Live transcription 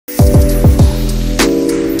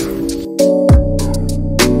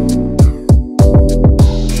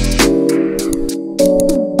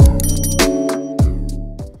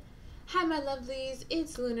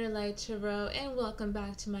Light Tarot, and welcome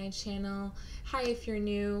back to my channel. Hi, if you're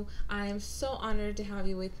new. I'm so honored to have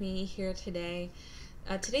you with me here today.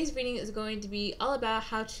 Today's reading is going to be all about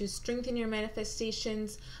how to strengthen your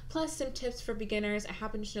manifestations, plus some tips for beginners. I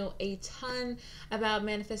happen to know a ton about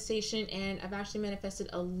manifestation, and I've actually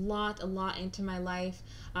manifested a lot into my life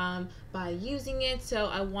by using it. So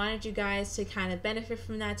I wanted you guys to kind of benefit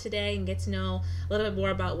from that today and get to know a little bit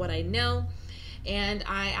more about what I know. And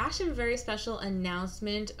I actually have a very special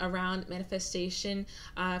announcement around manifestation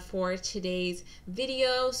for today's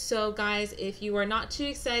video. So guys, if you are not too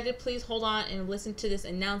excited, please hold on and listen to this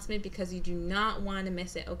announcement because you do not want to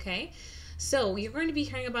miss it, okay? So you're going to be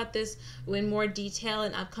hearing about this in more detail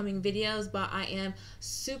in upcoming videos, but I am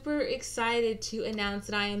super excited to announce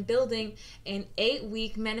that I am building an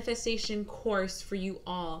 8-week manifestation course for you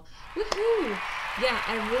all. Woohoo! Yeah,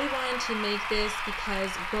 I really wanted to make this because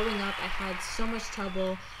growing up I had so much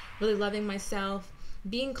trouble really loving myself,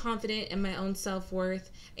 being confident in my own self-worth,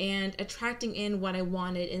 and attracting in what I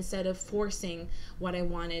wanted instead of forcing what I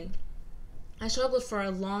wanted. I struggled for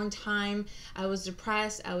a long time. I was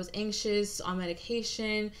depressed, I was anxious, on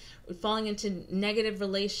medication, falling into negative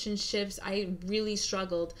relationships. I really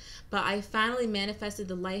struggled, but I finally manifested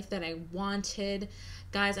the life that I wanted,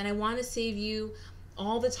 guys, and I want to save you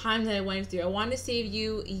all the time that I went through. I want to save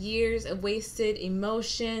you years of wasted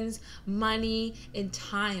emotions, money, and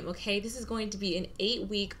time, okay? This is going to be an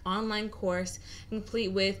 8-week online course complete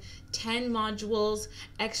with 10 modules,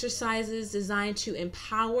 exercises designed to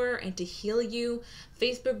empower and to heal you,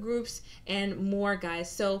 Facebook groups, and more, guys.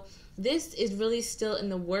 So this is really still in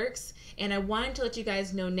the works, and I wanted to let you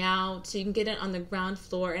guys know now so you can get it on the ground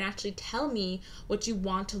floor and actually tell me what you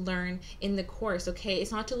want to learn in the course, okay?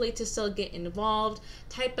 It's not too late to still get involved.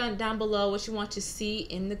 Type down below what you want to see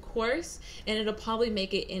in the course, and it'll probably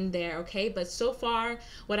make it in there, okay? But so far,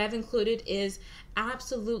 what I've included is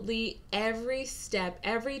absolutely every step,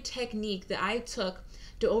 every technique that I took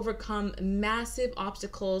to overcome massive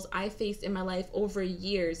obstacles I faced in my life over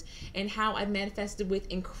years, and how I've manifested with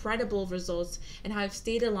incredible results, and how I've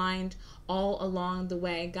stayed aligned all along the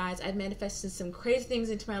way. Guys, I've manifested some crazy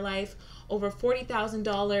things into my life, over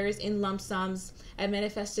 $40,000 in lump sums. I've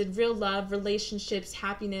manifested real love, relationships,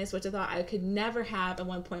 happiness, which I thought I could never have at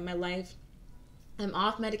one point in my life. I'm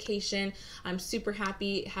off medication, I'm super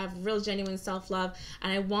happy, have real genuine self-love,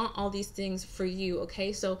 and I want all these things for you,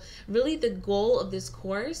 okay? So really the goal of this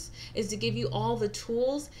course is to give you all the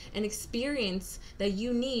tools and experience that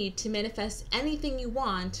you need to manifest anything you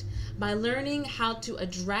want by learning how to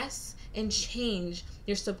address and change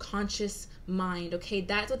your subconscious mind, okay?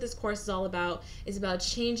 That's what this course is all about. It's about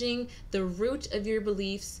changing the root of your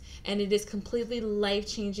beliefs, and it is completely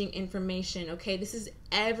life-changing information, okay? This is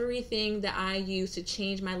everything that I use to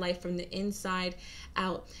change my life from the inside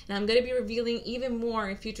out. And I'm going to be revealing even more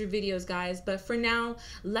in future videos, guys, but for now,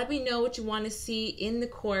 let me know what you want to see in the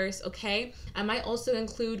course, okay? I might also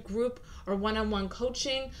include group or one-on-one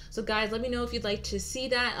coaching. So guys, let me know if you'd like to see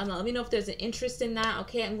that. Let me know if there's an interest in that,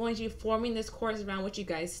 okay? I'm going to be forming this course around what you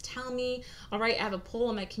guys tell me. All right, I have a poll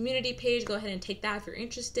on my community page. Go ahead and take that if you're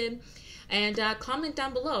interested, and comment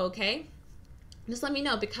down below, okay? Just let me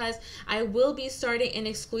know, because I will be starting an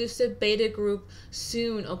exclusive beta group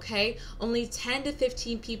soon, okay? Only 10 to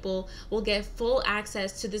 15 people will get full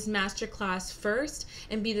access to this masterclass first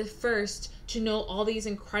and be the first to know all these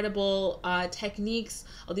incredible techniques,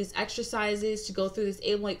 all these exercises, to go through this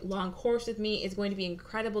 8-week long course with me. It's going to be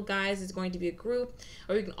incredible, guys. It's going to be a group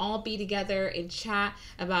where we can all be together and chat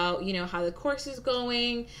about, you know, how the course is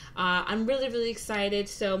going. I'm really excited.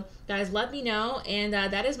 So guys, let me know. And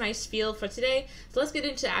that is my spiel for today. So let's get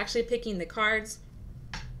into actually picking the cards.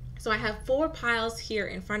 So I have 4 piles here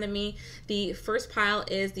in front of me. The first pile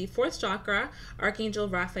is the 4th chakra, Archangel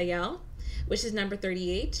Raphael, which is number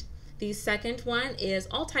 38. The second one is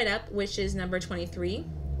All Tied Up, which is number 23.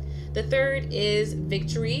 The third is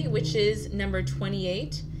Victory, which is number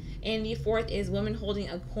 28. And the fourth is Woman Holding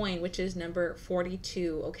a Coin, which is number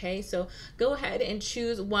 42, okay? So go ahead and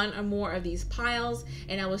choose one or more of these piles,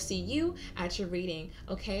 and I will see you at your reading,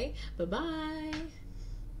 okay? Bye-bye.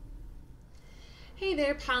 Hey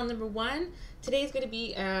there, pile number 1. Today's going to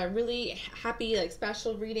be a really happy,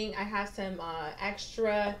 special reading. I have some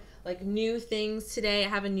extra new things today. I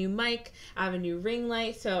have a new mic, I have a new ring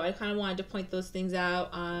light, so I kind of wanted to point those things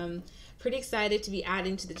out pretty excited to be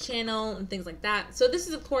adding to the channel and things like that. So this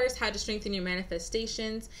is, of course, how to strengthen your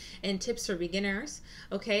manifestations and tips for beginners.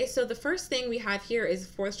 Okay, so the first thing we have here is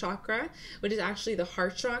fourth chakra, which is actually the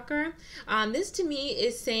heart chakra. This to me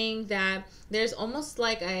is saying that there's almost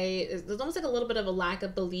like a little bit of a lack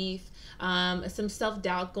of belief, some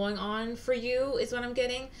self-doubt going on for you is what I'm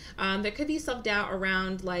getting. There could be self-doubt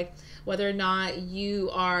around like whether or not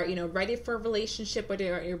you are, ready for a relationship,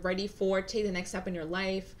 whether you're ready for take the next step in your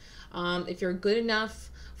life, if you're good enough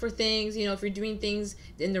for things, if you're doing things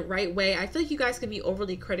in the right way. I feel like you guys could be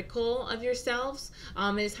overly critical of yourselves.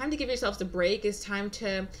 And it's time to give yourselves a break. It's time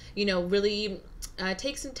to, really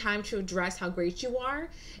take some time to address how great you are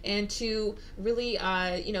and to really,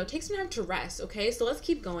 take some time to rest. Okay, so let's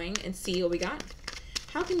keep going and see what we got.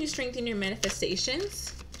 How can you strengthen your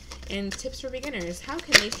manifestations? And tips for beginners. How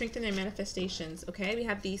can they strengthen their manifestations? Okay, we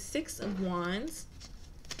have the Six of Wands.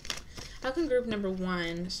 How can group number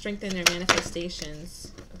 1 strengthen their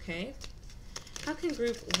manifestations? Okay. How can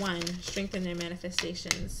group 1 strengthen their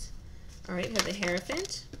manifestations? All right, we have the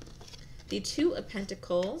Hierophant, the Two of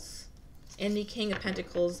Pentacles, and the King of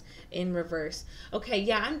Pentacles in reverse. Okay,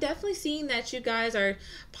 yeah, I'm definitely seeing that you guys are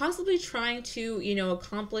possibly trying to,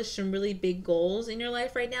 accomplish some really big goals in your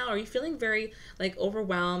life right now. Are you feeling very like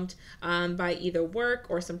overwhelmed by either work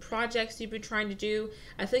or some projects you've been trying to do?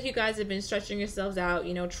 I feel like you guys have been stretching yourselves out,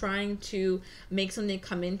 trying to make something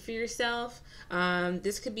come in for yourself.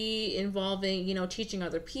 This could be involving, teaching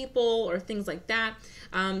other people or things like that.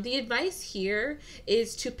 The advice here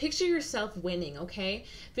is to picture yourself winning, okay?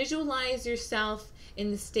 Visualize yourself in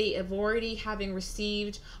the state of already having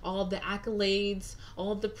received all of the accolades,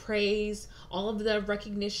 all of the praise, all of the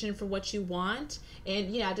recognition for what you want.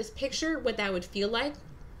 And yeah, just picture what that would feel like.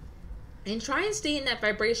 And try and stay in that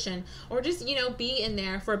vibration, or just, be in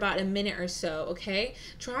there for about a minute or so, okay?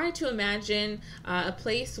 Try to imagine a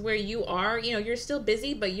place where you are, you're still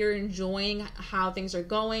busy, but you're enjoying how things are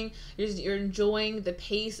going. You're enjoying the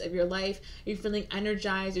pace of your life. You're feeling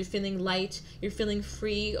energized. You're feeling light. You're feeling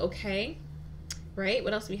free, okay? Right?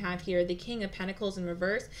 What else we have here? The King of Pentacles in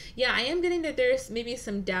reverse. Yeah, I am getting that there's maybe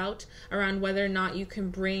some doubt around whether or not you can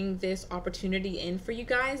bring this opportunity in for you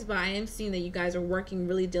guys, but I am seeing that you guys are working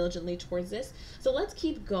really diligently towards this. So let's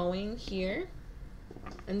keep going here.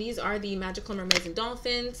 And these are the Magical Mermaids and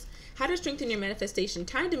Dolphins. How to strengthen your manifestation.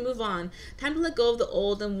 Time to move on. Time to let go of the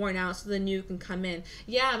old and worn out so the new can come in.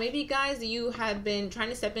 Yeah, maybe guys, you have been trying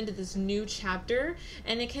to step into this new chapter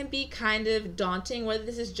and it can be kind of daunting, whether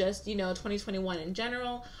this is just, 2021 in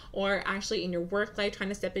general or actually in your work life, trying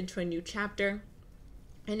to step into a new chapter.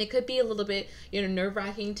 And it could be a little bit,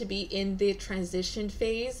 nerve-wracking to be in the transition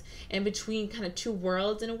phase and between kind of two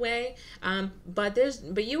worlds in a way. But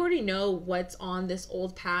you already know what's on this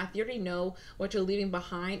old path. You already know what you're leaving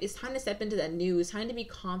behind. It's time to step into that new. It's time to be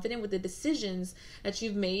confident with the decisions that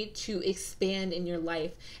you've made to expand in your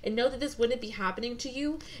life. And know that this wouldn't be happening to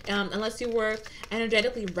you unless you were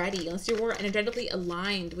energetically ready, unless you were energetically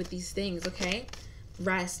aligned with these things, okay?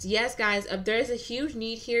 Rest. Yes, guys, there's a huge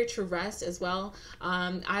need here to rest as well.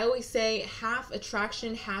 I always say half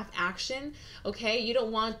attraction, half action. Okay, you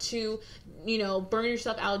don't want to, burn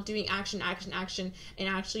yourself out doing action, and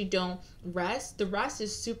actually don't rest. The rest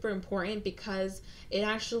is super important because it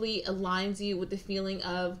actually aligns you with the feeling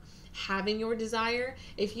of having your desire.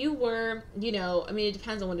 If you were, it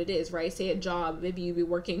depends on what it is, right? Say a job, maybe you'd be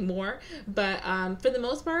working more, but for the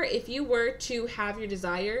most part, if you were to have your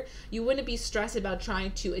desire, you wouldn't be stressed about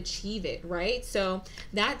trying to achieve it, right? So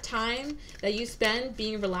that time that you spend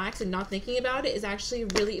being relaxed and not thinking about it is actually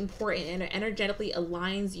really important, and it energetically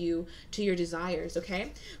aligns you to your desires,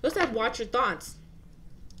 okay? Let's watch your thoughts.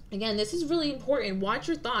 Again, this is really important. Watch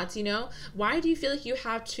your thoughts, Why do you feel like you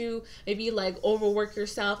have to maybe like overwork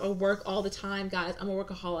yourself or work all the time? Guys, I'm a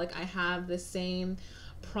workaholic. I have the same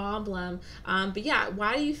problem. But yeah,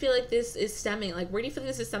 why do you feel like this is stemming? Like, where do you feel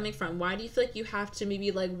like this is stemming from? Why do you feel like you have to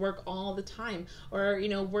maybe like work all the time or,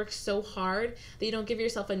 work so hard that you don't give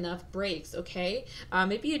yourself enough breaks, okay?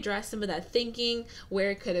 Maybe address some of that thinking,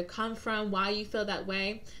 where it could have come from, why you feel that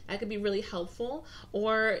way. That could be really helpful.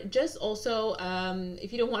 Or just also,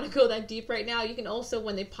 if you don't want to go that deep right now, you can also,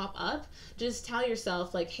 when they pop up, just tell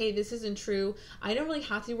yourself like, hey, this isn't true. I don't really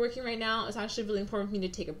have to be working right now. It's actually really important for me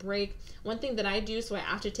to take a break. One thing that I do, so I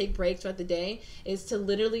have to take breaks throughout the day, is to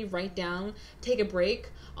literally write down, take a break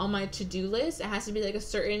on my to-do list. It has to be like a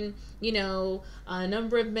certain,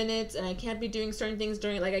 number of minutes, and I can't be doing certain things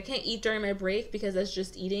during, like I can't eat during my break because that's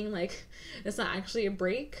just eating. Like, that's not actually a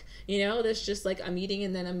break, that's just like I'm eating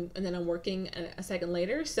and then I'm working a second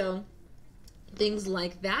later. So things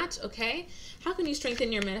like that, okay? How can you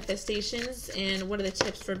strengthen your manifestations, and what are the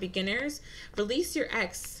tips for beginners? Release your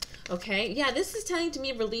ex. Okay, yeah, this is telling to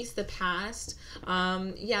me release the past.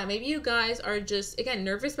 Yeah, maybe you guys are just, again,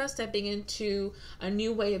 nervous about stepping into a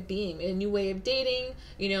new way of being, a new way of dating,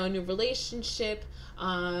 you know, a new relationship,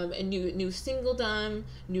 a new singledom,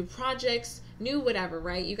 new projects, new whatever,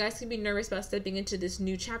 right? You guys can be nervous about stepping into this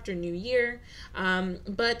new chapter, new year.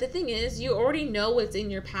 But the thing is, you already know what's in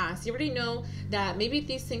your past. You already know that maybe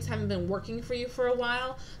these things haven't been working for you for a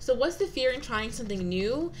while. So what's the fear in trying something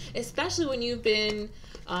new, especially when you've been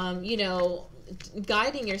you know,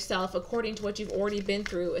 guiding yourself according to what you've already been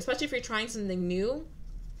through, especially if you're trying something new.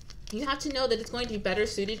 You have to know that it's going to be better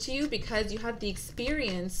suited to you because you have the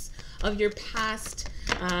experience of your past,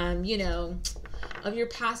 you know, of your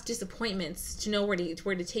past disappointments to know where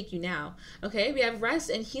to take you now. Okay, we have rest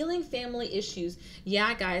and healing family issues.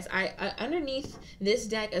 Yeah, guys, I underneath this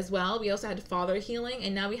deck as well, we also had father healing,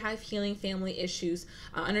 and now we have healing family issues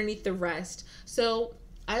underneath the rest. So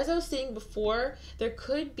as I was saying before, there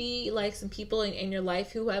could be like some people in your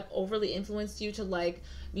life who have overly influenced you to like,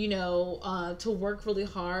 you know, to work really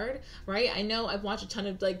hard, right? I know I've watched a ton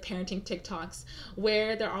of like parenting TikToks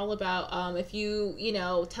where they're all about if you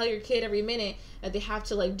know, tell your kid every minute that they have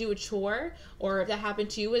to like do a chore, or if that happened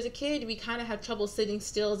to you as a kid, we kind of have trouble sitting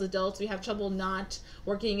still as adults. We have trouble not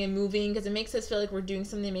working and moving because it makes us feel like we're doing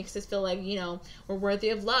something. It makes us feel like, you know, we're worthy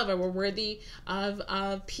of love or we're worthy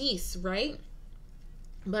of peace, right?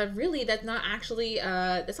 But really, that's not actually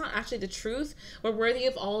the truth. We're worthy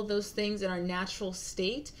of all of those things in our natural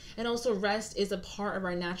state, and also rest is a part of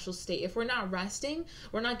our natural state. If we're not resting,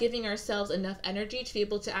 we're not giving ourselves enough energy to be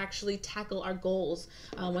able to actually tackle our goals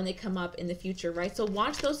when they come up in the future, right? So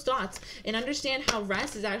watch those thoughts and understand how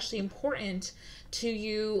rest is actually important to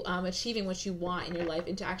you achieving what you want in your life,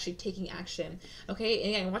 into actually taking action. Okay,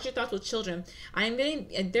 and again, watch your thoughts with children.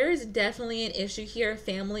 There's definitely an issue here, a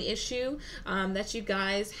family issue that you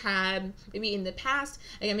guys had maybe in the past.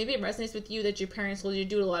 Again, maybe it resonates with you that your parents told you to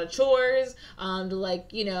do a lot of chores, to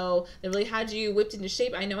like, you know, they really had you whipped into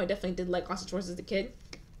shape. I know I definitely did like lots of chores as a kid.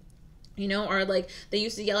 You know, or like they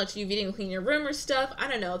used to yell at you if you didn't clean your room or stuff. I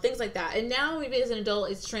don't know, things like that. And now maybe as an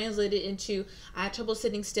adult, it's translated into I have trouble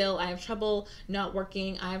sitting still. I have trouble not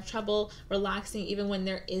working. I have trouble relaxing even when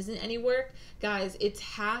there isn't any work. Guys, it's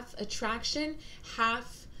half attraction,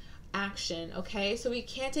 half action, okay? So we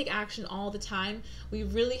can't take action all the time. We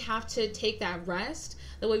really have to take that rest.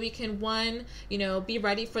 That way we can, one, you know, be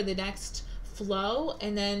ready for the next flow,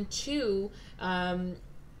 and then two,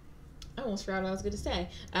 I almost forgot what I was going to say.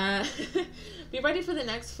 Be ready for the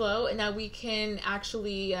next flow, and that we can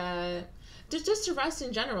actually just to rest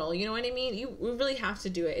in general. You know what I mean? We really have to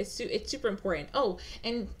do it. It's super important. Oh,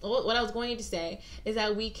 and what I was going to say is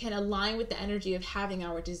that we can align with the energy of having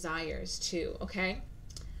our desires too. Okay,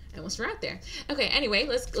 I almost forgot there. Okay. Anyway,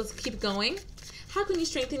 let's keep going. How can you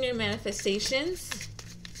strengthen your manifestations?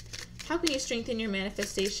 How can you strengthen your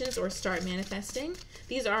manifestations or start manifesting?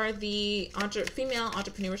 These are the female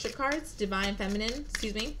entrepreneurship cards,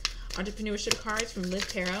 entrepreneurship cards from Liv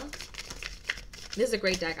Tarot. This is a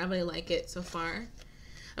great deck. I really like it so far.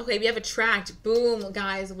 Okay, we have attract. Boom,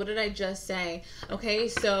 guys. What did I just say? Okay,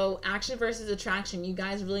 so action versus attraction. You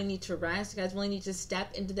guys really need to rest. You guys really need to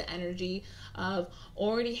step into the energy of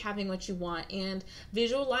already having what you want. And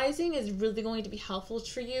visualizing is really going to be helpful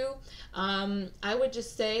for you. I would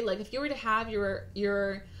just say, like, if you were to have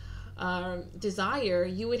your desire,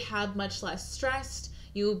 you would have much less stress.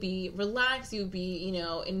 You will be relaxed. You will be, you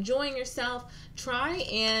know, enjoying yourself. Try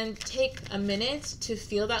and take a minute to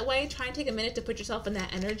feel that way. Try and take a minute to put yourself in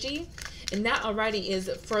that energy. And that already is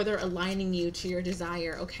further aligning you to your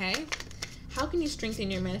desire, okay? How can you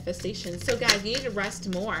strengthen your manifestation? So guys, you need to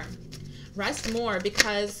rest more. Rest more,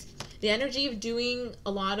 because the energy of doing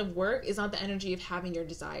a lot of work is not the energy of having your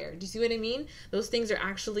desire. Do you see what I mean? Those things are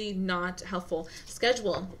actually not helpful.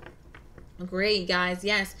 Schedule. Great, guys.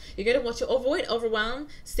 Yes, you're going to want to avoid overwhelm,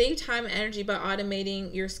 save time and energy by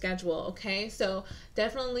automating your schedule, okay? So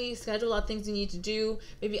definitely schedule out things you need to do,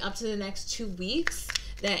 maybe up to the next 2 weeks,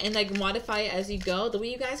 and like modify it as you go. The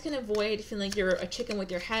way you guys can avoid feeling like you're a chicken with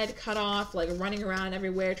your head cut off, like running around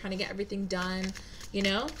everywhere trying to get everything done, you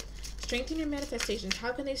know? Strengthen your manifestations.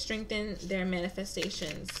 How can they strengthen their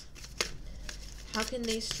manifestations? How can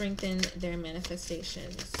they strengthen their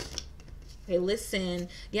manifestations? Okay, listen.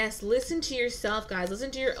 Yes, listen to yourself, guys. Listen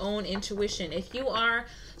to your own intuition. If you are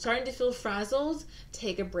starting to feel frazzled,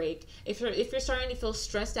 take a break. If you're starting to feel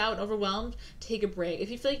stressed out and overwhelmed, take a break. If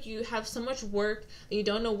you feel like you have so much work that you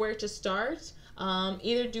don't know where to start,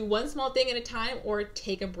 either do one small thing at a time or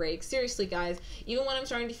take a break. Seriously, guys, even when I'm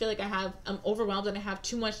starting to feel like I'm overwhelmed and I have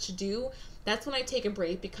too much to do, that's when I take a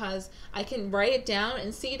break, because I can write it down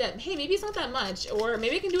and see that, hey, maybe it's not that much, or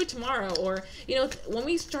maybe I can do it tomorrow. Or, you know, when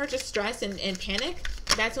we start to stress and panic,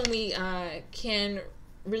 that's when we can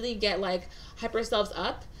really get like hype ourselves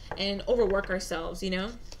up and overwork ourselves, you know.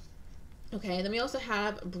 Okay, then we also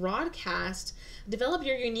have broadcast. Develop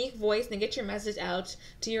your unique voice and get your message out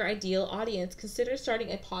to your ideal audience. Consider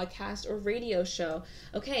starting a podcast or radio show.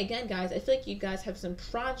 Okay, again, guys, I feel like you guys have some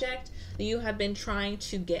project that you have been trying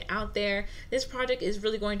to get out there. This project is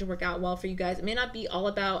really going to work out well for you guys. It may not be all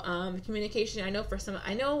about communication.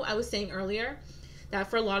 I know I was saying earlier that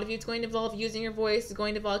for a lot of you, it's going to involve using your voice, it's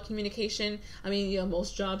going to involve communication. I mean, you know,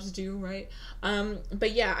 most jobs do, right?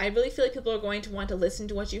 But yeah, I really feel like people are going to want to listen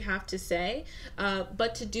to what you have to say.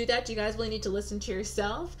 But to do that, you guys really need to listen to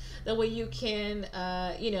yourself. That way you can,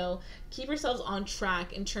 you know, keep yourselves on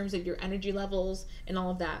track in terms of your energy levels and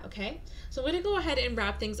all of that, okay? So we're going to go ahead and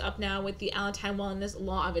wrap things up now with the Allentown Wellness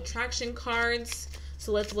Law of Attraction cards.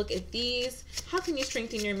 So let's look at these. How can you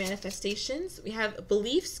strengthen your manifestations? We have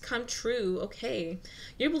beliefs come true. Okay.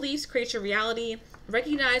 Your beliefs create your reality.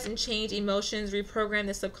 Recognize and change emotions. Reprogram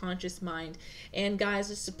the subconscious mind. And guys,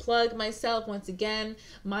 just to plug myself once again,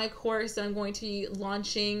 my course that I'm going to be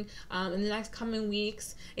launching in the next coming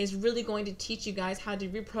weeks is really going to teach you guys how to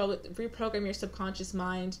reprogram your subconscious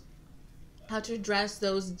mind, how to address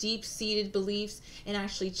those deep-seated beliefs and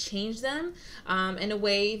actually change them in a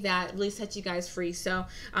way that really sets you guys free. So,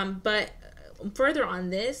 but further on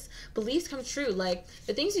this, beliefs come true. Like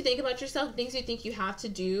the things you think about yourself, the things you think you have to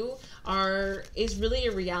do is really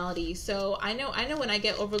a reality. So I know when I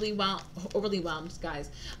get overly whelmed, guys.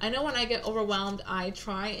 I know when I get overwhelmed, I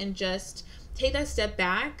try and just take that step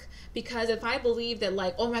back. Because if I believe that,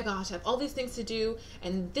 like, oh my gosh, I have all these things to do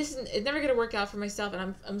and it's never going to work out for myself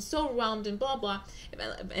and I'm so overwhelmed and blah, blah.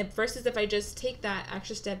 Versus if I just take that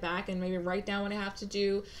extra step back and maybe write down what I have to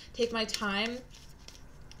do, take my time,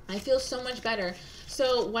 I feel so much better.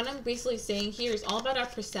 So what I'm basically saying here is all about our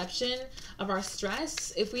perception of our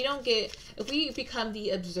stress. If we become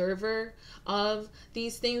the observer of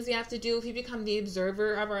these things we have to do, if we become the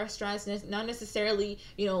observer of our stress, and not necessarily,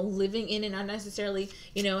 you know, living in it, not necessarily,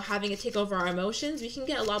 you know, having it take over our emotions, we can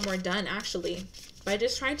get a lot more done actually by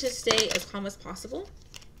just trying to stay as calm as possible.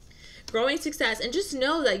 Growing success, and just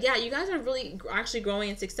know that, yeah, you guys are really actually growing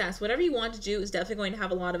in success. Whatever you want to do is definitely going to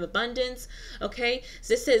have a lot of abundance, okay?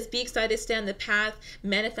 So this says, be excited, stay on the path,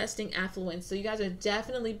 manifesting affluence. So you guys are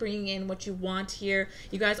definitely bringing in what you want here.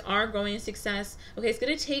 You guys are growing in success. Okay, it's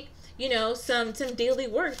going to take, you know, some daily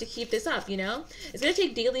work to keep this up, you know? It's going to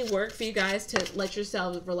take daily work for you guys to let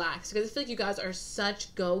yourselves relax, because I feel like you guys are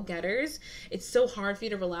such go-getters. It's so hard for you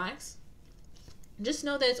to relax. Just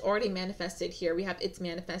know that it's already manifested here. We have it's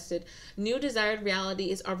manifested. New desired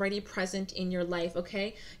reality is already present in your life,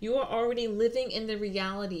 okay? You are already living in the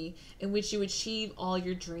reality in which you achieve all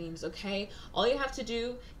your dreams, okay? All you have to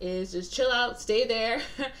do is just chill out, stay there,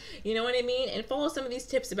 you know what I mean? And follow some of these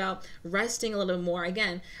tips about resting a little bit more.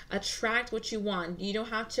 Again, attract what you want. You don't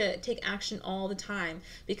have to take action all the time,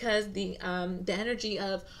 because the energy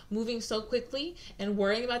of moving so quickly and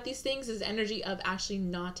worrying about these things is the energy of actually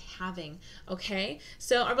not having, okay?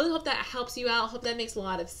 So I really hope that helps you out. Hope that makes a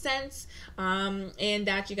lot of sense, and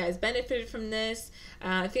that you guys benefited from this.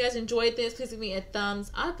 If you guys enjoyed this, please give me a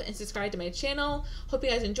thumbs up and subscribe to my channel. Hope you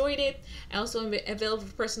guys enjoyed it. I also am available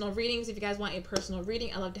for personal readings. If you guys want a personal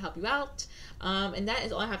reading, I'd love to help you out. And that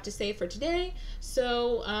is all I have to say for today.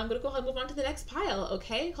 So I'm going to go ahead and move on to the next pile,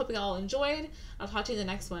 okay? Hope you all enjoyed. I'll talk to you in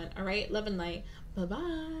the next one. All right? Love and light.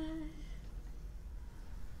 Bye-bye.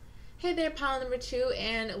 Hey there, pile number 2,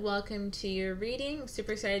 and welcome to your reading. I'm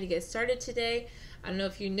super excited to get started today. I don't know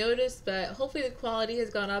if you noticed, but hopefully the quality has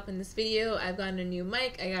gone up in this video. I've gotten a new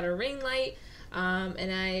mic, I got a ring light,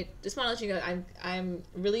 and I just want to let you know I'm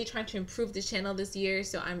really trying to improve this channel this year,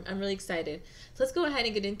 so I'm really excited. So let's go ahead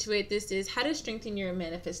and get into it. This is how to strengthen your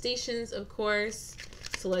manifestations, of course.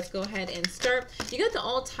 So let's go ahead and start. You got the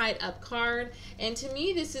all tied up card, and to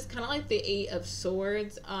me this is kind of like the 8 of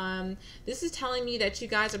Swords. This is telling me that you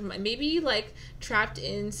guys are maybe like trapped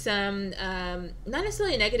in some not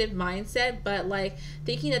necessarily a negative mindset, but like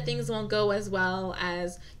thinking that things won't go as well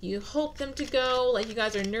as you hope them to go. Like you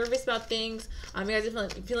guys are nervous about things. You guys are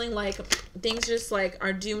feeling like things just like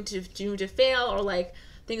are doomed to fail, or like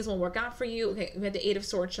things won't work out for you. Okay, we had the 8 of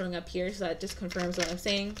Swords showing up here, so that just confirms what I'm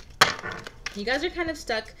saying. You guys are kind of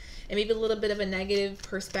stuck in maybe a little bit of a negative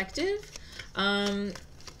perspective. And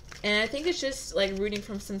I think it's just like rooting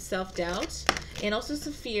from some self-doubt and also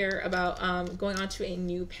some fear about going on to a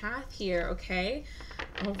new path here, okay?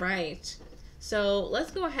 All right. So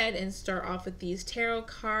let's go ahead and start off with these tarot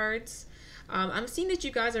cards. I'm seeing that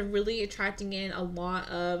you guys are really attracting in a lot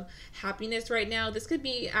of happiness right now. This could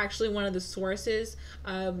be actually one of the sources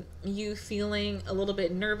of you feeling a little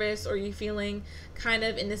bit nervous, or you feeling kind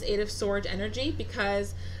of in this Eight of Swords energy,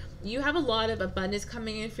 because you have a lot of abundance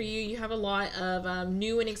coming in for you. You have a lot of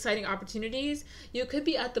new and exciting opportunities. You could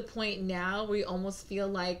be at the point now where you almost feel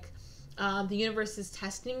like the universe is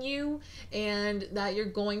testing you, and that you're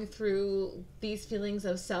going through these feelings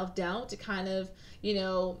of self-doubt to kind of, you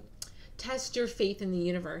know, test your faith in the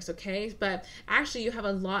universe, okay? But actually, you have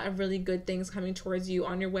a lot of really good things coming towards you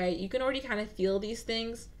on your way. You can already kind of feel these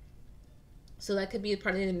things. So that could be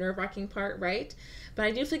part of the nerve-wracking part, right? But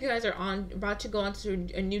I do think you guys are about to go on to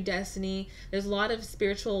a new destiny. There's a lot of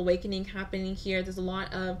spiritual awakening happening here. There's a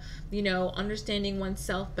lot of, you know, understanding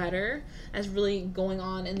oneself better as really going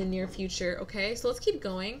on in the near future, okay? So let's keep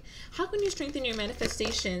going. How can you strengthen your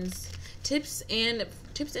manifestations? Tips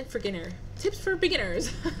for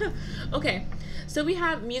beginners. Okay, so we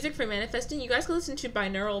have music for manifesting. You guys can listen to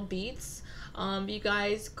binaural beats. You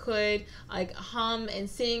guys could like hum and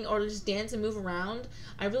sing, or just dance and move around.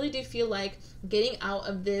 I really do feel like getting out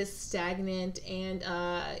of this stagnant and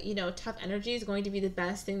you know, tough energy is going to be the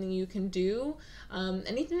best thing that you can do.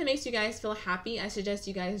 Anything that makes you guys feel happy, I suggest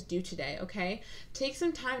you guys do today, okay? Take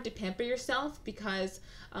some time to pamper yourself, because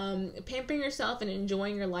pampering yourself and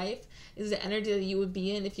enjoying your life is the energy that you would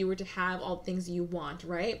be in if you were to have all the things you want,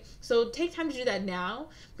 right? So take time to do that now,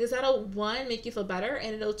 because that'll, one, make you feel better,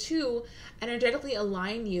 and it'll, two, energetically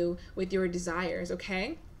align you with your desires,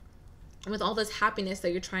 okay? With all this happiness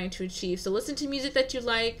that you're trying to achieve. So listen to music that you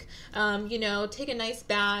like, you know, take a nice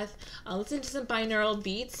bath, listen to some binaural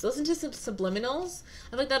beats, listen to some subliminals.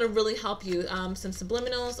 I think that'll really help you. Some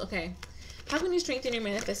subliminals. Okay, how can you strengthen your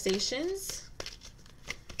manifestations?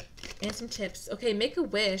 And some tips. Okay, make a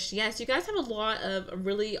wish. Yes, you guys have a lot of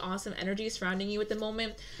really awesome energy surrounding you at the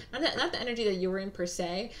moment. Not the energy that you were in per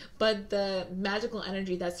se, but the magical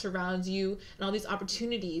energy that surrounds you and all these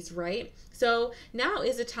opportunities, right? So now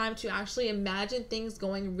is the time to actually imagine things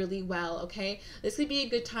going really well, okay? This could be a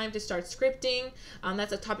good time to start scripting.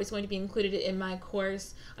 That's a topic that's going to be included in my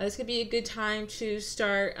course. This could be a good time to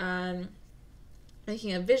start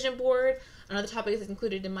making a vision board. Another topic is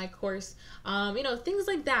included in my course. You know, things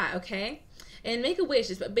like that, okay? And make a wish.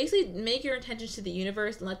 But basically make your intentions to the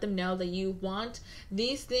universe and let them know that you want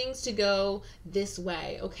these things to go this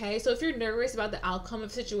way, okay? So if you're nervous about the outcome of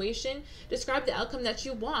a situation, describe the outcome that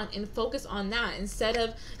you want and focus on that instead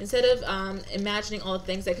of imagining all the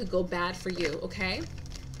things that could go bad for you, okay?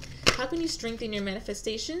 How can you strengthen your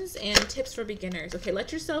manifestations? And tips for beginners. Okay,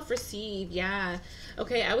 let yourself receive. Yeah.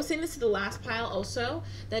 Okay, I was saying this to the last pile also,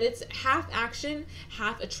 that it's half action,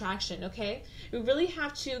 half attraction, okay? We really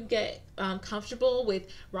have to get comfortable with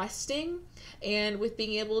resting and with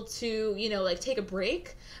being able to, you know, like take a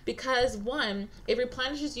break, because one, it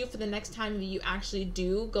replenishes you for the next time that you actually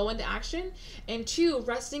do go into action, and two,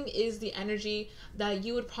 resting is the energy that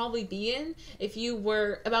you would probably be in if you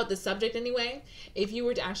were, about the subject anyway, if you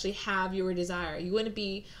were to actually have your desire. You wouldn't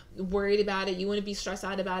be worried about it, you wouldn't be stressed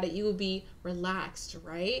out about it, you would be relaxed,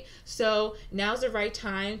 right? So now's the right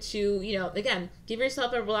time to, you know, again, give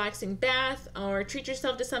yourself a relaxing bath or treat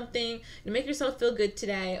yourself to something to make yourself feel good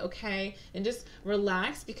today, okay? And just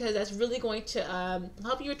relax, because that's really going to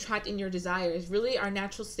help you attract in your desires. Really, our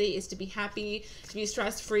natural state is to be happy, to be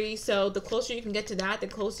stress-free. So the closer you can get to that, the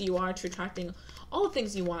closer you are to attracting all the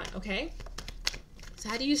things you want, okay? So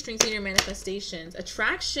how do you strengthen your manifestations?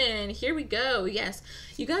 Attraction, here we go. Yes,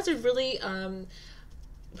 you guys are really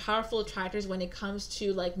powerful attractors when it comes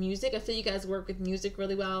to like music. I feel you guys work with music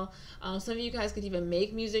really well. Some of you guys could even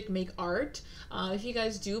make music, make art. If you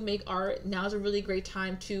guys do make art, now's a really great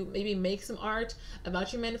time to maybe make some art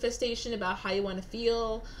about your manifestation, about how you want to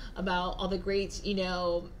feel, about all the great, you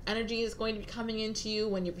know, energy is going to be coming into you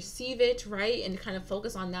when you receive it, right? And kind of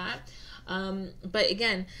focus on that. But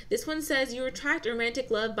again, this one says you attract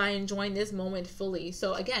romantic love by enjoying this moment fully.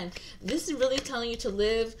 So again, this is really telling you to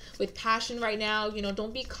live with passion right now. You know,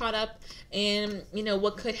 don't be caught up in, you know,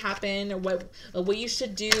 what could happen or what you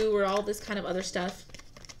should do or all this kind of other stuff.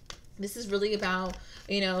 This is really about,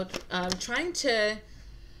 you know, trying to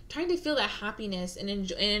feel that happiness and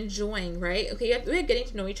enjoying, right? Okay, we're getting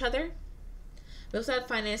to know each other. We also have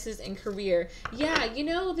finances and career. Yeah, you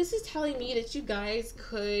know, this is telling me that you guys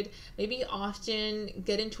could maybe often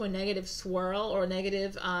get into a negative swirl or a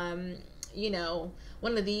negative, you know,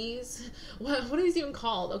 one of these. What are these even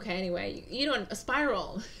called? Okay, anyway, you know, a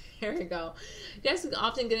spiral. There we go. You guys can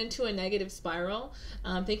often get into a negative spiral,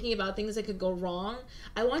 thinking about things that could go wrong.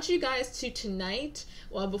 I want you guys to tonight,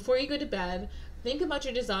 well, before you go to bed, think about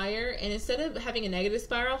your desire, and instead of having a negative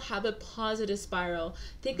spiral, have a positive spiral.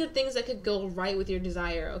 Think of things that could go right with your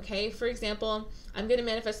desire, okay? For example, I'm going to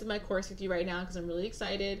manifest my course with you right now because I'm really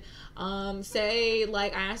excited. Say,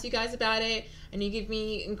 like, I asked you guys about it, and you give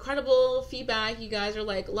me incredible feedback. You guys are,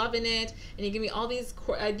 like, loving it, and you give me all these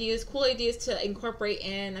cool ideas to incorporate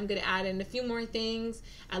in. I'm going to add in a few more things.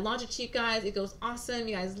 I launch it to you guys. It goes awesome.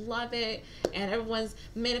 You guys love it, and everyone's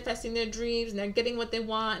manifesting their dreams, and they're getting what they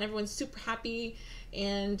want, and everyone's super happy,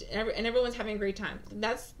 and everyone's having a great time.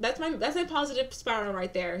 That's my positive spiral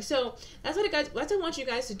right there. So that's what I want you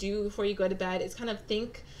guys to do before you go to bed, is kind of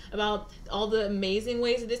think about all the amazing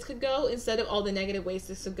ways that this could go instead of all the negative ways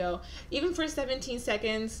this could go. Even for 17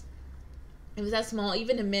 seconds, if it's that small,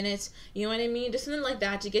 even a minute, you know what I mean? Just something like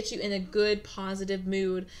that to get you in a good, positive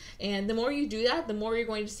mood. And the more you do that, the more you're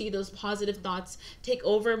going to see those positive thoughts take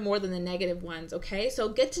over more than the negative ones, okay? So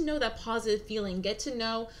get to know that positive feeling. Get to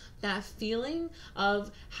know that feeling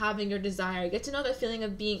of having your desire. Get to know that feeling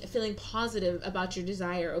of feeling positive about your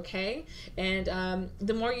desire, okay? And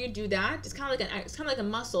the more you do that, it's kind of like a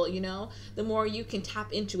muscle, you know? The more you can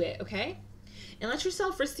tap into it, okay? And let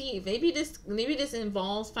yourself receive. Maybe this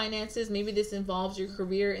involves finances. Maybe this involves your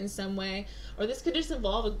career in some way. Or this could just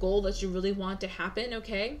involve a goal that you really want to happen,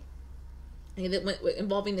 okay? And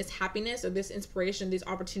involving this happiness or this inspiration, these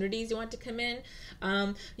opportunities you want to come in.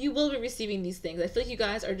 You will be receiving these things. I feel like you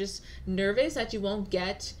guys are just nervous that you won't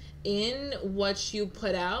get in what you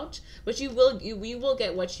put out, but you will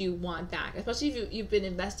get what you want back, especially if you've been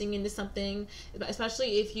investing into something,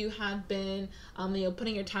 especially if you have been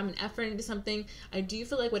putting your time and effort into something. I do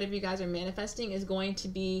feel like whatever you guys are manifesting is going to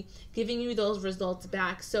be giving you those results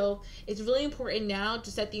back. So it's really important now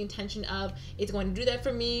to set the intention of, it's going to do that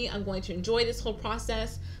for me. I'm going to enjoy this whole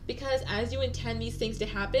process, because as you intend these things to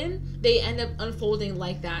happen, they end up unfolding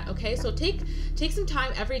like that, okay? So take some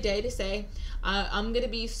time every day to say, I'm going to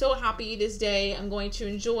be so happy this day. I'm going to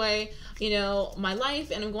enjoy, my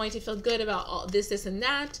life, and I'm going to feel good about all this, and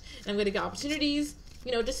that. And I'm going to get opportunities.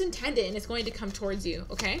 Just intend it, and it's going to come towards you,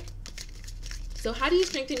 okay? So how do you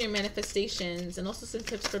strengthen your manifestations? And also some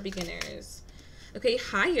tips for beginners. Okay,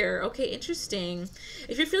 higher. Okay, interesting.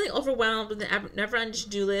 If you're feeling overwhelmed with a never-ending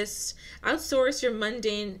to-do list, outsource your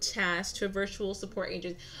mundane tasks to a virtual support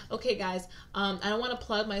agent. Okay, guys, I don't want to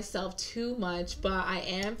plug myself too much, but I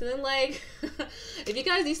am feeling like if you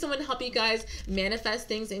guys need someone to help you guys manifest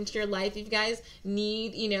things into your life, if you guys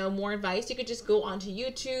need, more advice, you could just go onto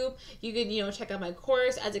YouTube. You could, check out my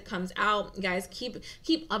course as it comes out. Guys, keep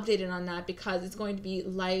updated on that, because it's going to be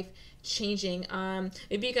life-changing.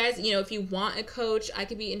 If you guys, if you want a coach, I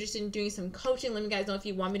could be interested in doing some coaching. Let me guys know if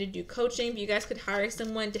you want me to do coaching. But you guys could hire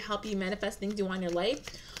someone to help you manifest things you want in your life.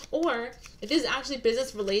 Or if this is actually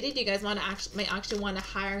business related, you guys might actually want to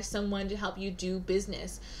hire someone to help you do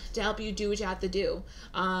business, to help you do what you have to do.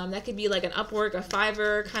 That could be like an Upwork, a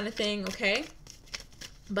Fiverr kind of thing, okay?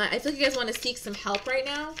 But I feel like you guys want to seek some help right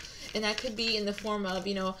now. And that could be in the form of,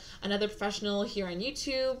 another professional here on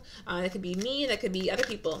YouTube. That could be me. That could be other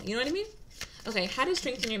people. You know what I mean? Okay, how to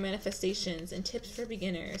strengthen your manifestations and tips for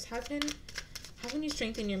beginners. How can you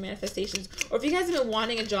strengthen your manifestations? Or if you guys have been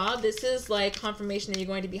wanting a job, this is like confirmation that you're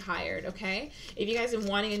going to be hired, okay? If you guys have been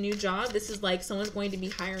wanting a new job, this is like someone's going to be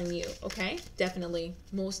hiring you, okay? Definitely.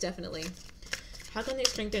 Most definitely. How can they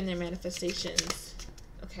strengthen their manifestations?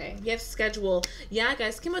 Okay, you have schedule. Yeah,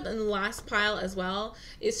 guys, came up in the last pile as well,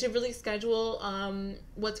 is to really schedule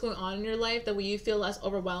what's going on in your life, that way you feel less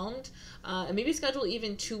overwhelmed. And maybe schedule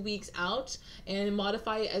even 2 weeks out and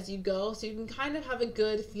modify it as you go, so you can kind of have a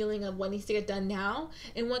good feeling of what needs to get done now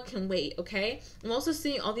and what can wait, okay? I'm also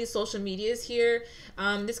seeing all these social medias here.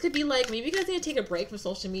 This could be like, maybe you guys need to take a break from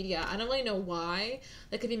social media. I don't really know why.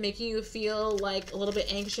 That could be making you feel like a little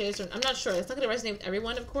bit anxious, or I'm not sure. It's not going to resonate with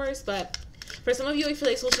everyone, of course, but for some of you, I feel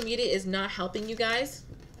like social media is not helping you guys.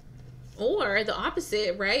 Or the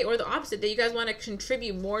opposite, right? Or the opposite, that you guys want to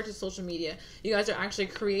contribute more to social media. You guys are actually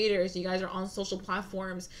creators. You guys are on social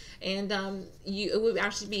platforms. And it would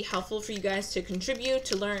actually be helpful for you guys to contribute,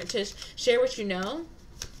 to learn, to share what you know.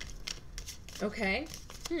 Okay.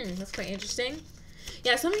 That's quite interesting.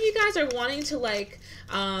 Yeah, some of you guys are wanting to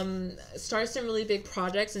start some really big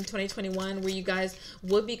projects in 2021 where you guys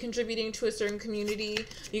would be contributing to a certain community.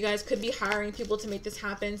 You guys could be hiring people to make this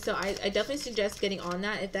happen. So I definitely suggest getting on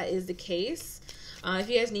that if that is the case. If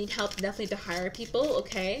you guys need help, definitely to hire people,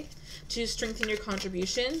 okay, to strengthen your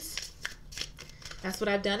contributions. That's what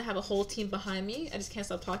I've done. I have a whole team behind me. I just can't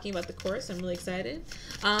stop talking about the course. I'm really excited.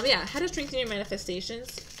 Yeah, how to strengthen your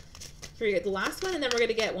manifestations. Here we go, the last one, and then we're going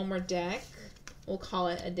to get one more deck. we'll call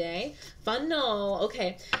it a day. Funnel.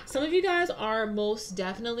 Okay, some of you guys are most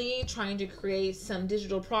definitely trying to create some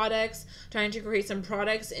digital products, trying to create some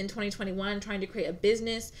products in 2021, trying to create a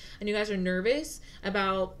business, and you guys are nervous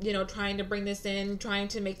about, you know, trying to bring this in, trying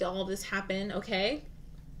to make all of this happen, okay?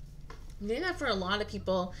 I'm doing that for a lot of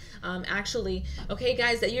people, actually. Okay,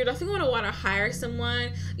 guys, that you're definitely going to want to hire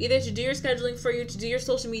someone either to do your scheduling for you, to do your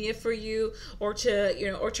social media for you, or to,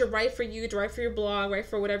 you know, or to write for you, to write for your blog, write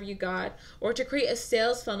for whatever you got, or to create a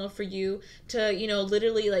sales funnel for you to, you know,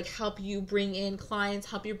 literally like help you bring in clients,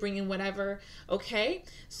 help you bring in whatever. Okay,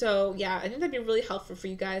 so yeah, I think that'd be really helpful for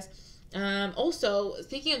you guys. Also,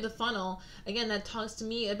 speaking of the funnel, again, that talks to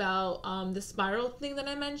me about the spiral thing that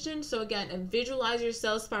I mentioned. So again, and visualize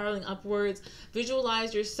yourself spiraling upwards,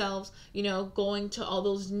 visualize yourselves, you know, going to all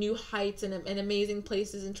those new heights and amazing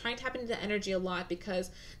places, and try and tap into the energy a lot,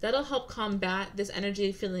 because that'll help combat this energy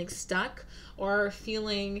of feeling stuck or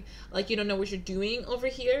feeling like you don't know what you're doing over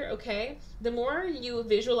here, okay? The more you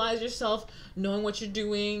visualize yourself knowing what you're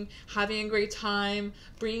doing, having a great time,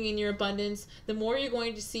 bringing in your abundance, the more you're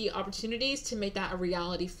going to see opportunities to make that a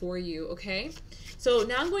reality for you, okay? So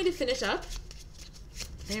now I'm going to finish up,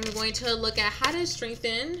 and we're going to look at how to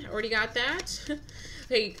strengthen. Already got that.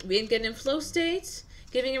 Okay, getting in flow state,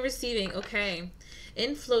 giving and receiving, okay.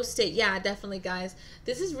 In flow state, yeah, definitely, guys.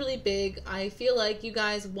 This is really big. I feel like you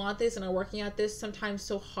guys want this and are working at this sometimes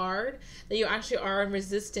so hard that you actually are in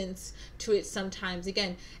resistance to it sometimes.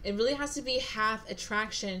 Again, it really has to be half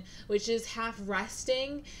attraction, which is half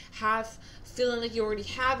resting, half feeling like you already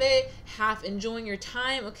have it, half enjoying your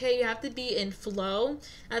time, okay? You have to be in flow.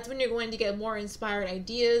 That's when you're going to get more inspired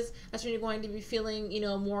ideas. That's when you're going to be feeling, you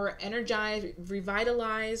know, more energized,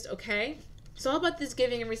 revitalized, okay? It's all about this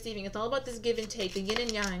giving and receiving. It's all about this give and take, the yin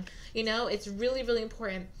and yang. You know, it's really, really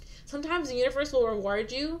important. Sometimes the universe will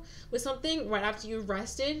reward you with something right after you've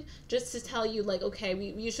rested, just to tell you, like, okay,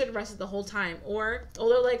 you should have rested the whole time. Or,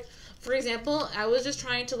 although, like, for example, I was just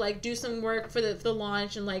trying to, like, do some work for the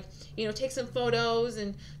launch and, like, you know, take some photos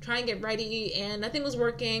and try and get ready, and nothing was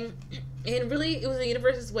working. And really, it was the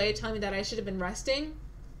universe's way of telling me that I should have been resting.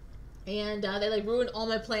 And they like ruined all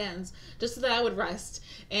my plans just so that I would rest.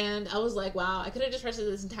 And I was like, wow, I could have just rested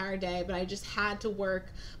this entire day, but I just had to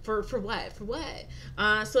work for what? For what?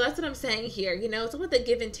 So that's what I'm saying here. You know, it's all about the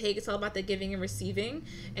give and take. It's all about the giving and receiving.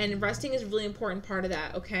 And resting is a really important part of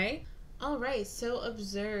that, okay? All right, so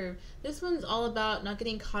observe. This one's all about not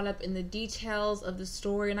getting caught up in the details of the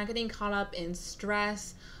story, not getting caught up in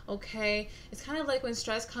stress, okay? It's kind of like when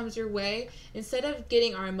stress comes your way, instead of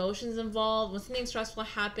getting our emotions involved, when something stressful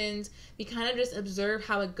happens, we kind of just observe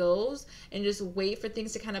how it goes and just wait for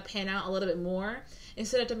things to kind of pan out a little bit more.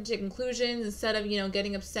 Instead of jumping to conclusions, instead of, you know,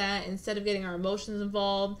 getting upset, instead of getting our emotions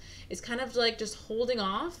involved, it's kind of like just holding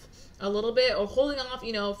off a little bit, or holding off,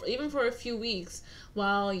 you know, even for a few weeks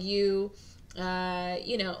while you,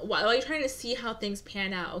 you know, while you're trying to see how things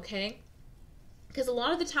pan out, okay? Because a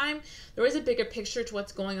lot of the time, there is a bigger picture to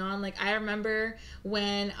what's going on. Like, I remember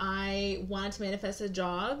when I wanted to manifest a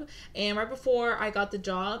job, and right before I got the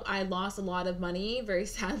job, I lost a lot of money, very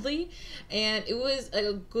sadly, and it was like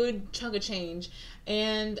a good chunk of change.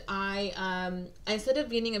 And I instead of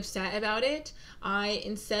getting upset about it, I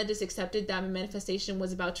instead just accepted that my manifestation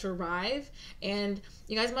was about to arrive. And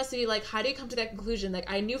you guys must be like, how do you come to that conclusion? Like,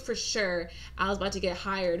 I knew for sure I was about to get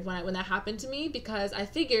hired when that happened to me, because I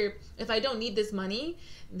figured if I don't need this money,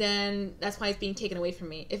 then that's why it's being taken away from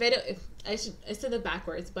me. I said that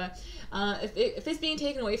backwards, but if it's being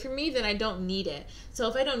taken away from me, then I don't need it. So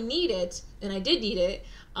if I don't need it, and I did need it,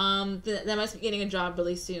 then I must be getting a job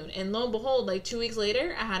really soon. And lo and behold, like 2 weeks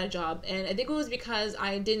later, I had a job. And I think it was because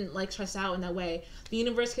I didn't like stress out in that way. The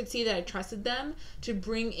universe could see that I trusted them to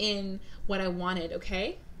bring in what I wanted,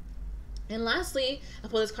 okay? And lastly, I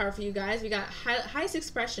pulled this card for you guys. We got highest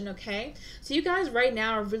expression, okay? So you guys right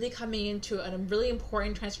now are really coming into a really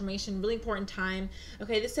important transformation, really important time.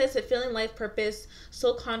 Okay, this says fulfilling life purpose,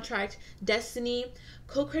 soul contract, destiny,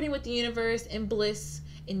 co-creating with the universe, and bliss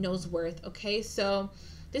in knows worth, okay? So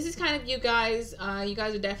this is kind of you guys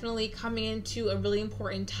are definitely coming into a really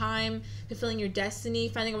important time, fulfilling your destiny,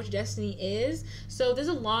 finding out what your destiny is. So there's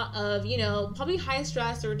a lot of, you know, probably high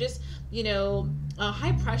stress or just, you know,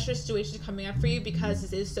 high pressure situations coming up for you, because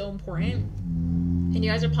this is so important. And you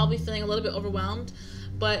guys are probably feeling a little bit overwhelmed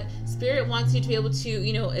but Spirit wants you to be able to,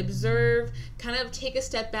 you know, observe, kind of take a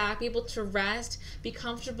step back, be able to rest, be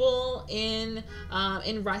comfortable in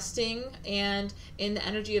resting and in the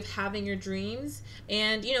energy of having your dreams,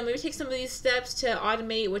 and, you know, maybe take some of these steps to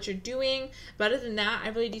automate what you're doing. But other than that, I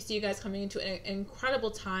really do see you guys coming into an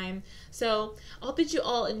incredible time. So I hope that you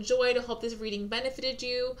all enjoyed. I hope this reading benefited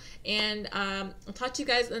you, and I'll talk to you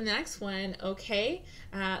guys in the next one. Okay,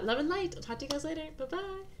 love and light. I'll talk to you guys later. Bye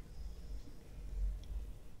bye.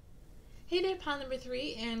 Hey there, pile number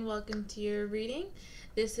 3, and welcome to your reading.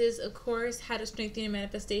 This is, of course, how to strengthen your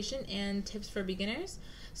manifestation and tips for beginners.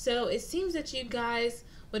 So it seems that you guys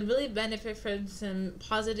would really benefit from some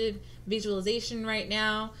positive visualization right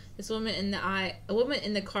now. This woman in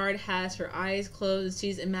the card has her eyes closed.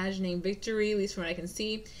 She's imagining victory, at least from what I can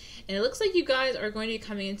see. And it looks like you guys are going to be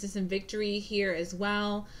coming into some victory here as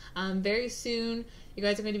well. Very soon, you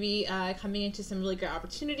guys are going to be coming into some really great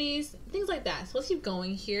opportunities, things like that. So let's keep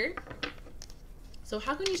going here. So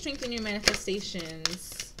how can you strengthen your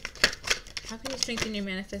manifestations? How can you strengthen your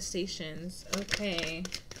manifestations? Okay.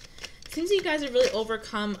 Seems like you guys have really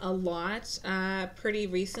overcome a lot pretty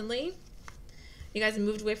recently. You guys have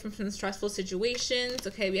moved away from some stressful situations.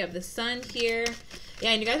 Okay, we have the sun here.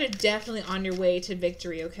 Yeah, and you guys are definitely on your way to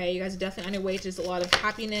victory, okay? You guys are definitely on your way to just a lot of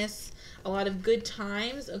happiness, a lot of good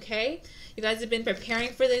times, okay? You guys have been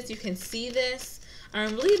preparing for this. You can see this.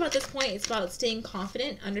 Really about this point, it's about staying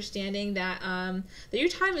confident, understanding that, that your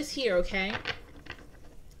time is here, okay?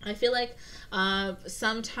 I feel like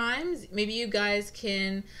sometimes maybe you guys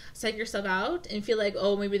can psych yourself out and feel like,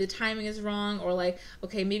 oh, maybe the timing is wrong, or like,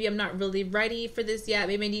 okay, maybe I'm not really ready for this yet.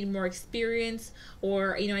 Maybe I need more experience,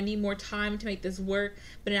 or, you know, I need more time to make this work.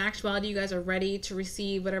 But in actuality, you guys are ready to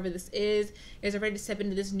receive whatever this is. You guys are ready to step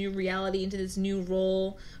into this new reality, into this new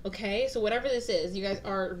role. Okay, so whatever this is, you guys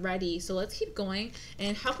are ready. So let's keep going.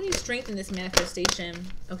 And how can you strengthen this manifestation?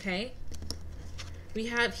 Okay, we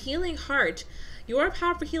have healing heart. You are a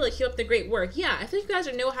powerful healer. Keep up the great work. Yeah, I think you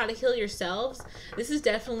guys know how to heal yourselves. This is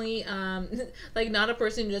definitely like not a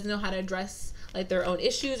person who doesn't know how to address like their own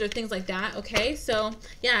issues or things like that. Okay, so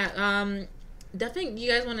yeah, definitely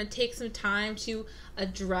you guys want to take some time to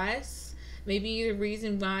address maybe the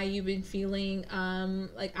reason why you've been feeling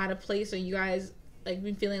like out of place, or you guys like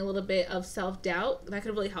been feeling a little bit of self-doubt. That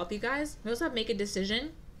could really help you guys. We also have make a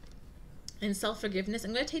decision and self-forgiveness.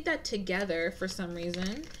 I'm going to take that together for some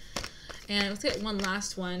reason. And let's get one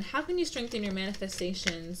last one. How can you strengthen your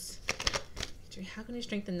manifestations? How can you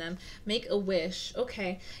strengthen them? Make a wish.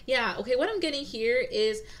 Okay. Yeah. Okay. What I'm getting here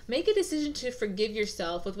is make a decision to forgive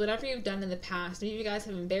yourself with whatever you've done in the past. Maybe you guys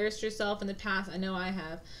have embarrassed yourself in the past. I know I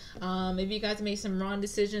have. Maybe you guys made some wrong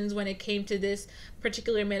decisions when it came to this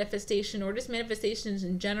particular manifestation, or just manifestations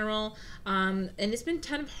in general. And it's been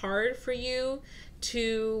kind of hard for you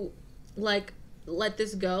to like let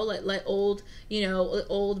this go, let old, you know,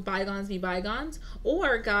 old bygones be bygones.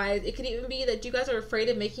 Or guys, it could even be that you guys are afraid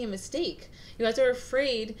of making a mistake. You guys are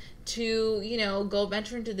afraid to, you know, go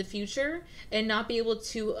venture into the future and not be able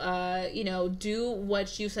to, you know, do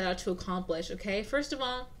what you set out to accomplish. Okay, first of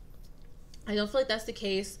all, I don't feel like that's the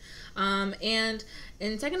case. And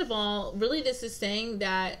second of all, really this is saying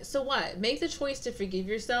that, so what? Make the choice to forgive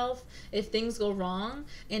yourself if things go wrong,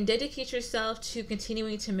 and dedicate yourself to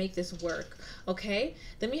continuing to make this work, okay?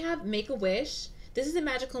 Then we have make a wish. This is a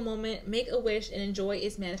magical moment. Make a wish and enjoy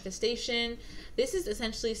its manifestation. This is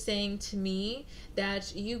essentially saying to me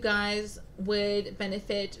that you guys would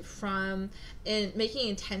benefit from making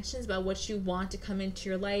intentions about what you want to come into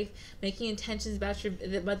your life, making intentions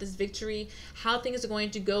about this victory, how things are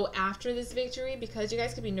going to go after this victory, because you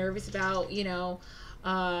guys could be nervous about, you know,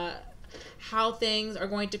 how things are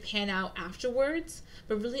going to pan out afterwards.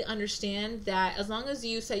 But really understand that as long as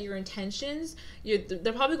you set your intentions,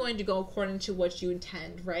 they're probably going to go according to what you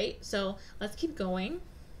intend, right? So let's keep going.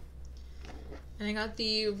 And I got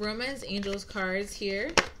the Romance Angels cards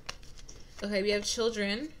here. Okay, we have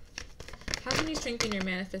children. How can you strengthen your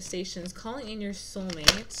manifestations? Calling in your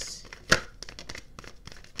soulmate.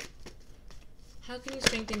 How can you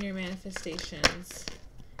strengthen your manifestations?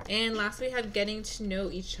 And last we have getting to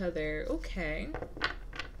know each other. Okay.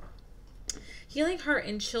 Healing heart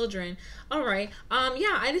and children. All right.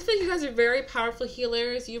 Yeah, I just feel like you guys are very powerful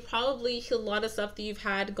healers. You probably healed a lot of stuff that you've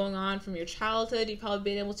had going on from your childhood. You've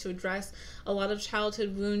probably been able to address a lot of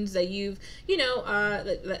childhood wounds that you've, you know,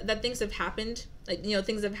 that things have happened. Like, you know,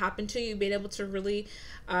 things have happened to you. You've been able to really,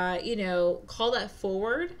 you know, call that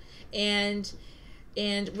forward and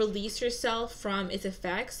release yourself from its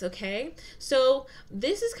effects. Okay, so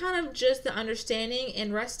this is kind of just the understanding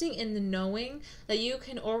and resting in the knowing that you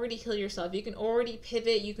can already heal yourself. You can already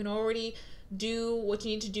pivot. You can already do what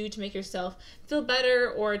you need to do to make yourself feel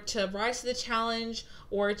better, or to rise to the challenge,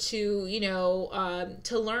 or to, you know,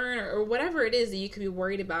 to learn, or whatever it is that you could be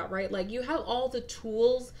worried about, right? Like, you have all the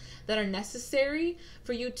tools that are necessary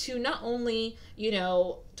for you to not only, you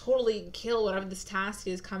know, totally kill whatever this task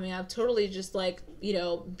is coming up, totally just like, you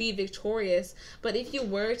know, be victorious. But if you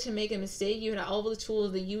were to make a mistake, you had all the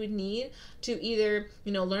tools that you would need to either,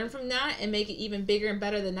 you know, learn from that and make it even bigger and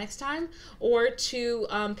better the next time, or to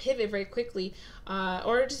pivot very quickly,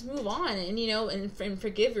 or just move on, and, you know, and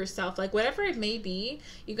forgive yourself. Like, whatever it may be,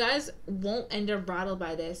 you guys won't end up rattled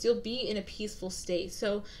by this. You'll be in a peaceful state.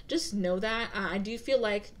 So just know that. I do feel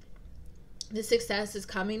like the success is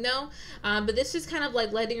coming though, but this is kind of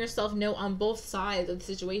like letting yourself know on both sides of the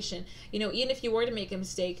situation. You know, even if you were to make a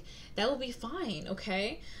mistake, that will be fine,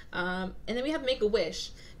 okay? And then we have make a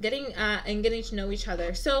wish, getting to know each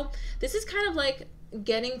other. So this is kind of like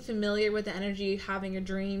getting familiar with the energy of having your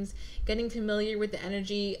dreams, getting familiar with the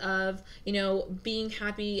energy of, you know, being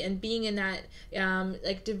happy and being in that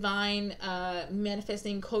like divine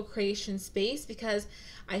manifesting co-creation space, because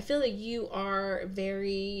I feel like you are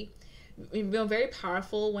very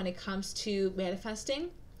powerful when it comes to manifesting.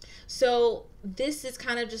 So this is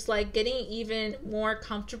kind of just like getting even more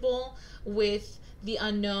comfortable with the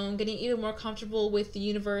unknown, getting even more comfortable with the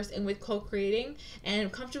universe and with co-creating,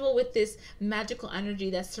 and comfortable with this magical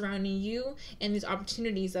energy that's surrounding you and these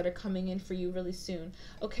opportunities that are coming in for you really soon.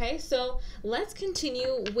 Okay, so let's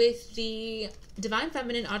continue with the Divine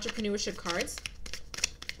Feminine Entrepreneurship cards.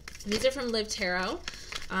 These are from Live Tarot.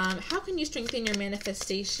 How can you strengthen your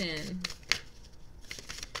manifestation?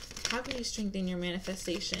 How can you strengthen your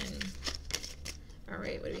manifestation? All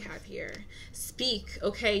right, what do we have here? Speak.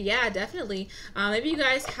 Okay, yeah, definitely. Maybe you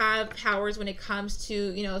guys have powers when it comes to,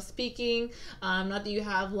 you know, speaking. Not that you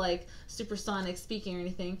have like supersonic speaking or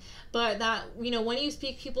anything, but that, you know, when you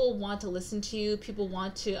speak, people want to listen to you. People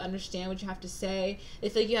want to understand what you have to say. They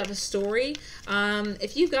feel like you have a story.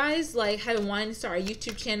 If you guys like have been wanting to start a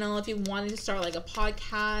YouTube channel, if you wanted to start like a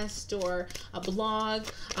podcast or a blog,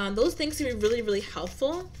 those things can be really, really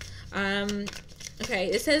helpful.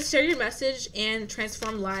 Okay, it says share your message and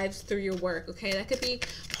transform lives through your work. Okay, that could be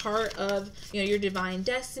part of, you know, your divine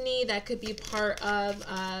destiny. That could be part of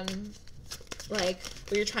like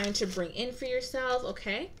what you're trying to bring in for yourself.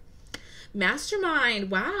 Okay. Mastermind.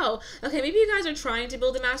 Wow. Okay, maybe you guys are trying to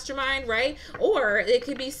build a mastermind, right? Or it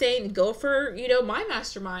could be saying go for, you know, my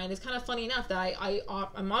mastermind. It's kind of funny enough that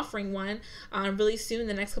I'm offering one really soon in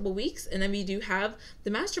the next couple weeks, and then we do have the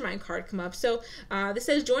mastermind card come up. So this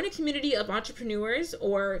says join a community of entrepreneurs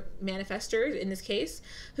or manifestors in this case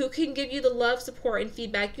who can give you the love, support, and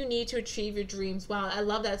feedback you need to achieve your dreams. Wow, I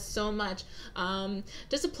love that so much.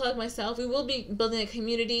 Just to plug myself, we will be building a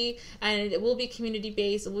community, and it will be community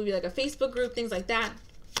based. It will be like a Facebook group, things like that.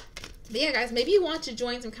 But yeah, guys, maybe you want to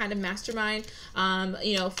join some kind of mastermind,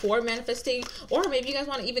 you know, for manifesting, or maybe you guys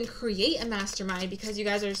want to even create a mastermind because you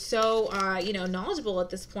guys are so, you know, knowledgeable at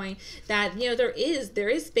this point that, you know, there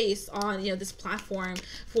is space on, you know, this platform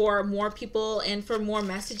for more people and for more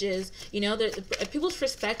messages. You know, people's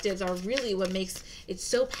perspectives are really what makes it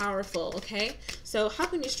so powerful. Okay, so how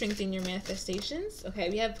can you strengthen your manifestations? Okay,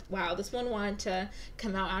 we have, wow, this one wanted to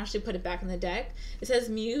come out. I actually put it back in the deck. It says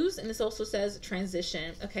muse, and this also says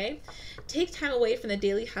transition. Okay. Take time away from the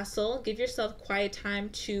daily hustle. Give yourself quiet time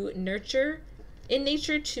to nurture, in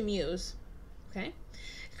nature to muse. Okay.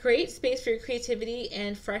 Create space for your creativity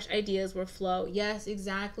and fresh ideas will flow. Yes,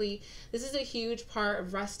 exactly. This is a huge part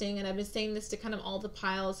of resting, and I've been saying this to kind of all the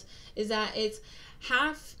piles, is that it's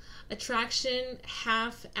half attraction,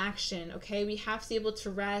 half action. Okay, we have to be able to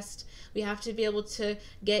rest. We have to be able to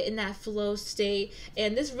get in that flow state,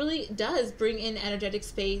 and this really does bring in energetic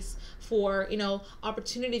space for, you know,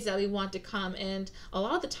 opportunities that we want to come. And a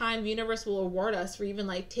lot of the time the universe will reward us for even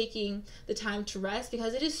like taking the time to rest,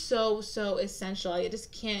 because it is so essential. I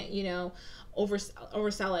just can't, you know,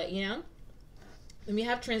 oversell it, you know. When we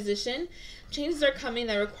have transition, changes are coming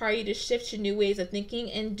that require you to shift to new ways of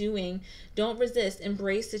thinking and doing. Don't resist,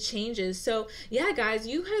 embrace the changes. So yeah, guys,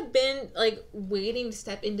 you have been like waiting to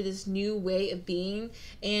step into this new way of being,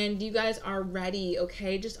 and you guys are ready.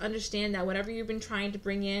 Okay, just understand that whatever you've been trying to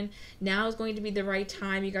bring in, now is going to be the right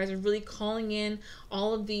time. You guys are really calling in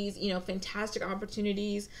all of these, you know, fantastic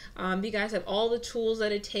opportunities. You guys have all the tools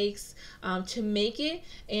that it takes to make it,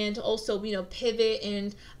 and to also, you know, pivot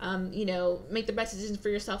and you know, make the best decisions for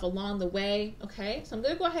yourself along the way. Okay, so I'm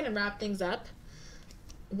gonna go ahead and wrap things up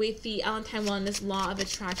with the Valentine Wellness Law of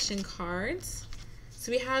Attraction cards.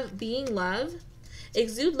 So we have being love.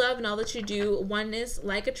 Exude love in all that you do. Oneness,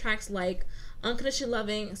 like attracts like. Unconditionally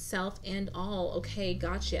loving, self and all. Okay,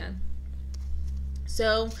 gotcha.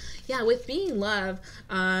 So yeah, with being love,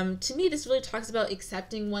 to me, this really talks about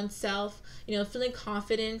accepting oneself, you know, feeling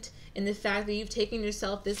confident in the fact that you've taken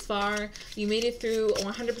yourself this far. You made it through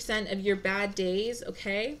 100% of your bad days,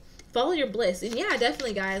 okay? Follow your bliss. And yeah,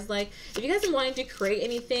 definitely, guys, like, if you guys are wanting to create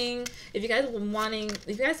anything, if you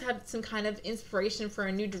guys have some kind of inspiration for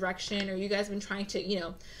a new direction, or you guys have been trying to, you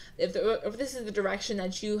know, if this is the direction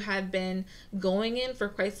that you have been going in for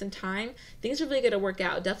quite some time, things are really going to work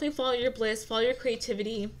out. Definitely follow your bliss, follow your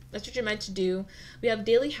creativity. That's what you're meant to do. We have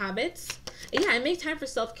daily habits. And yeah, and make time for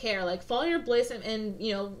self-care. Like, follow your bliss and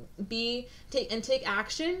you know, take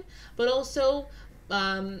action, but also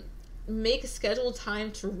make a scheduled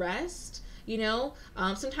time to rest. You know,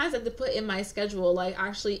 sometimes I have to put in my schedule, like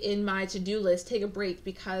actually in my to-do list, take a break,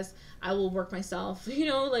 because I will work myself, you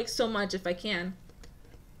know, like so much if I can.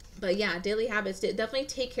 But yeah, daily habits, definitely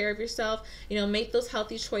take care of yourself, you know, make those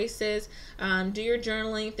healthy choices, do your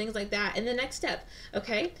journaling, things like that. And the next step,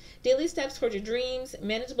 okay, daily steps towards your dreams,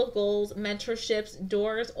 manageable goals, mentorships,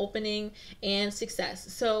 doors opening, and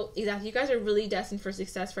success. So exactly, you guys are really destined for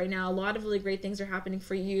success right now. A lot of really great things are happening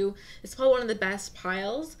for you. It's probably one of the best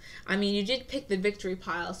piles. I mean, you did pick the victory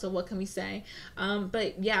pile, so what can we say?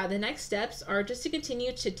 But yeah, the next steps are just to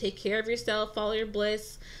continue to take care of yourself, follow your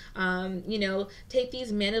bliss, you know, take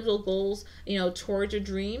these manageable goals, you know, towards your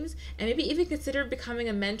dreams, and maybe even consider becoming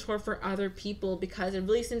a mentor for other people, because it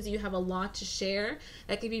really seems that you have a lot to share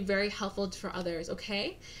that could be very helpful for others,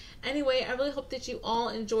 okay? Anyway, I really hope that you all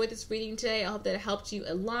enjoyed this reading today. I hope that it helped you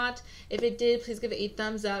a lot. If it did, please give it a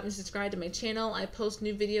thumbs up and subscribe to my channel. I post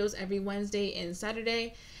new videos every Wednesday and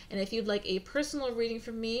Saturday. And if you'd like a personal reading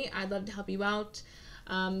from me, I'd love to help you out.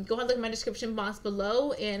 Go ahead and look at my description box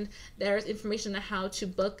below, and there's information on how to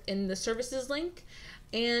book in the services link.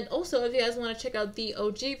 And also, if you guys want to check out the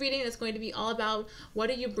OG reading, that's going to be all about what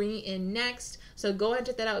are you bringing in next. So go ahead and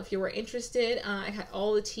check that out if you were interested. I had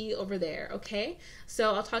all the tea over there, okay?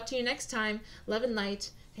 So I'll talk to you next time. Love and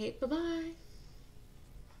light. Hey, bye-bye.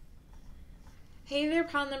 Hey there,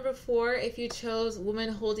 pile number 4. If you chose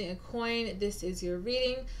Woman Holding a Coin, this is your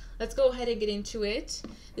reading. Let's go ahead and get into it.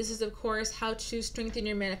 This is, of course, how to strengthen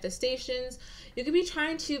your manifestations. You could be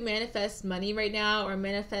trying to manifest money right now, or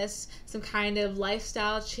manifest some kind of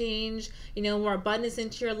lifestyle change, you know, more abundance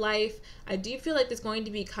into your life. I do feel like it's going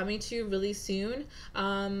to be coming to you really soon.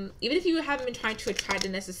 Even if you haven't been trying to attract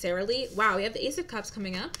it necessarily. Wow, we have the Ace of Cups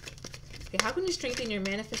coming up. Okay, how can you strengthen your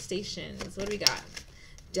manifestations? What do we got?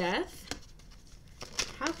 Death.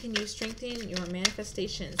 How can you strengthen your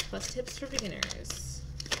manifestations? Plus tips for beginners.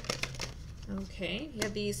 Okay, you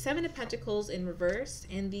have the 7 of Pentacles in reverse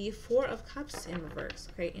and the 4 of Cups in reverse.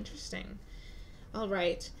 Okay, interesting. All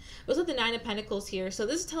right, those are the 9 of Pentacles here. So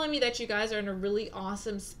this is telling me that you guys are in a really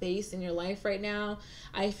awesome space in your life right now.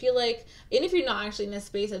 I feel like, and if you're not actually in that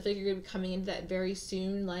space, I feel like you're going to be coming into that very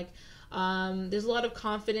soon. Like, there's a lot of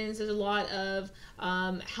confidence, there's a lot of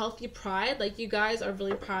healthy pride. Like, you guys are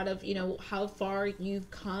really proud of, you know, how far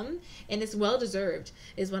you've come, and it's well deserved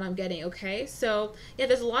is what I'm getting. Okay, so yeah,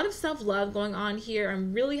 there's a lot of self-love going on here.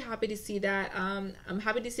 I'm really happy to see that. I'm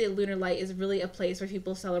happy to see that Lunar Light is really a place where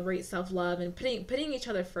people celebrate self-love and putting each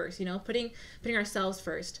other first, you know, putting ourselves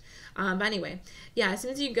first. But anyway, yeah, as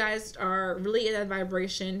soon as you guys are really in that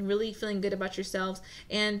vibration, really feeling good about yourselves,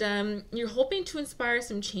 and you're hoping to inspire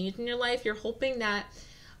some change in your life, you're hoping that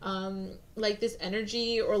like this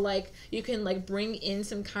energy, or like you can like bring in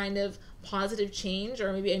some kind of positive change,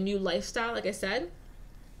 or maybe a new lifestyle, like I said.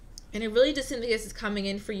 And it really just seems like this is coming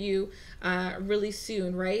in for you really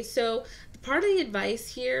soon, right? So part of the advice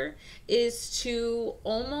here is to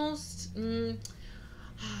almost I'm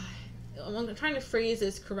trying to phrase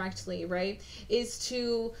this correctly, right? Is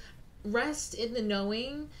to rest in the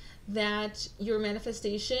knowing that your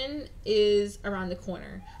manifestation is around the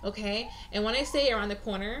corner, okay? And when I say around the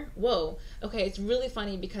corner, whoa, okay, it's really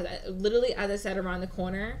funny, because literally, as I said, around the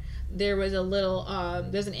corner, there was a little,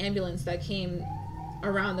 there's an ambulance that came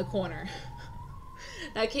around the corner.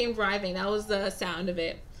 That came driving. That was the sound of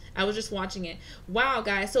it. I was just watching it. Wow,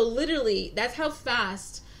 guys. So literally, that's how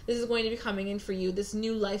fast this is going to be coming in for you, this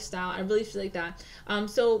new lifestyle. I really feel like that.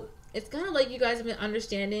 So it's kind of like you guys have been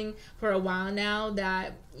understanding for a while now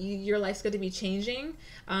that your life's going to be changing.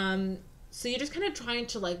 So you're just kind of trying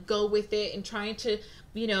to like go with it and trying to,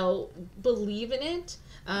 you know, believe in it.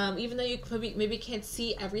 Even though you maybe can't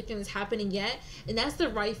see everything that's happening yet. And that's the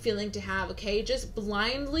right feeling to have, okay? Just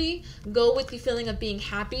blindly go with the feeling of being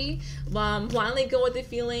happy. Blindly go with the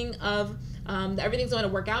feeling of that everything's going to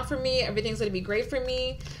work out for me. Everything's going to be great for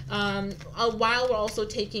me. While we're also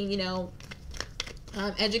taking, you know,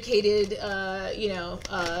 educated,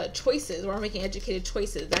 choices, or making educated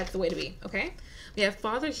choices. That's the way to be, okay? We have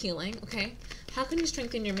father healing, okay? How can you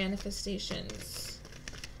strengthen your manifestations?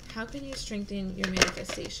 How can you strengthen your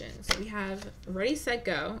manifestations? We have ready, set,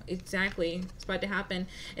 go. Exactly. It's about to happen.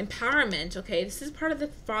 Empowerment, okay? This is part of the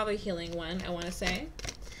father healing one, I want to say.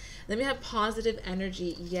 Then we have positive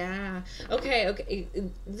energy. Yeah. Okay.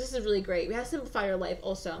 This is really great. We have simplify your life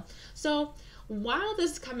also. So while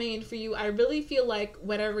this is coming in for you, I really feel like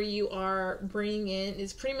whatever you are bringing in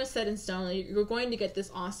is pretty much set in stone. You're going to get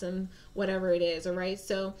this awesome whatever it is, all right?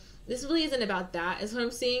 So this really isn't about that, is what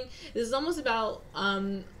I'm seeing. This is almost about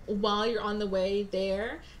while you're on the way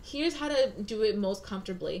there, here's how to do it most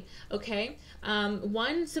comfortably, okay?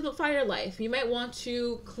 One, simplify your life. You might want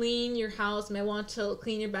to clean your house. You might want to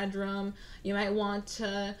clean your bedroom. You might want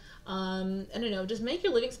to I don't know, just make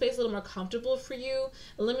your living space a little more comfortable for you.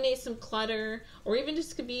 Eliminate some clutter, or even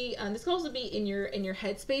just could be this could also be in your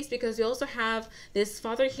headspace, because you also have this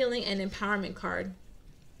father healing and empowerment card.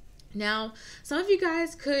 Now, some of you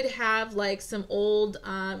guys could have like some old,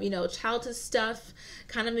 childhood stuff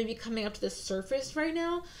kind of maybe coming up to the surface right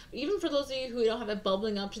now. Even for those of you who don't have it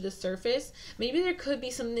bubbling up to the surface, maybe there could be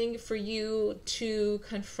something for you to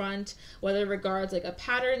confront, whether it regards like a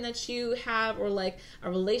pattern that you have, or like a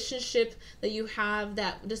relationship that you have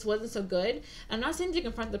that just wasn't so good. I'm not saying to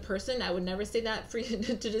confront the person. I would never say that for you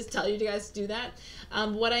to just tell you guys to do that.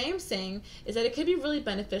 What I am saying is that it could be really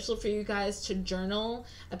beneficial for you guys to journal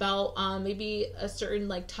about maybe a certain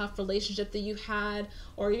like tough relationship that you had,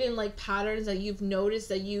 or even like patterns that you've noticed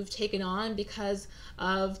that you've taken on because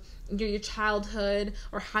of your childhood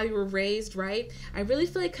or how you were raised, right? I really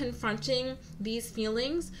feel like confronting these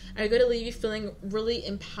feelings are going to leave you feeling really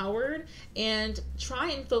empowered, and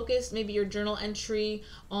try and focus maybe your journal entry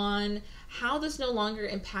on how this no longer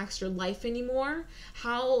impacts your life anymore,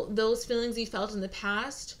 how those feelings you felt in the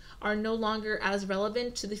past are no longer as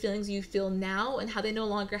relevant to the feelings you feel now, and how they no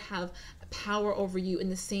longer have power over you in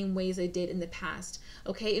the same ways they did in the past,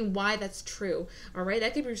 okay? And why that's true, all right?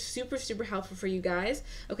 That could be super, super helpful for you guys.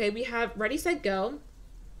 Okay, we have ready, set, go.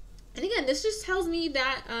 And again, this just tells me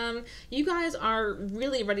that you guys are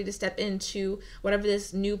really ready to step into whatever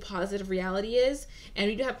this new positive reality is. And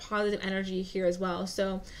we do have positive energy here as well.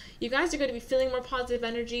 So you guys are going to be feeling more positive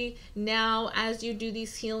energy now as you do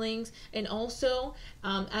these healings, and also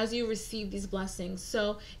as you receive these blessings.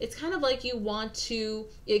 So it's kind of like you want to,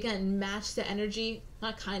 again, match the energy.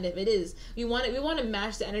 Not kind of, it is. We want to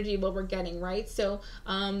match the energy of what we're getting, right? So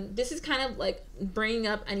this is kind of like bringing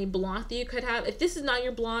up any block that you could have. If this is not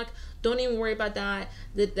your block, don't even worry about that.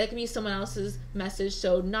 That could be someone else's message,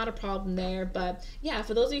 so not a problem there. But yeah,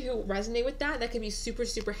 for those of you who resonate with that, that could be super,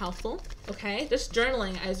 super helpful, okay? Just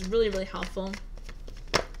journaling is really, really helpful.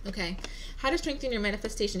 Okay, how to strengthen your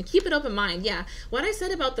manifestation. Keep an open mind. Yeah, what I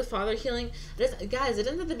said about the father healing, guys, it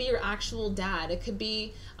doesn't have to be your actual dad. It could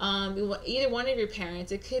be either one of your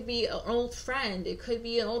parents. It could be an old friend. It could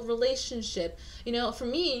be an old relationship. You know, for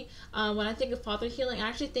me, when I think of father healing, I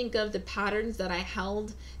actually think of the patterns that I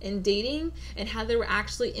held in dating, and how they were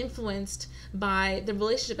actually influenced by the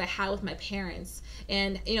relationship I had with my parents,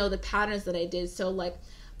 and, you know, the patterns that I did. So like,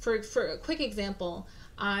 for a quick example,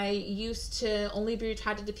 I used to only be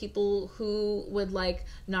attracted to people who would like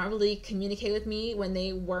not really communicate with me when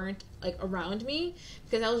they weren't like around me,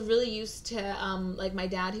 because I was really used to like my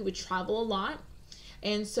dad, who would travel a lot.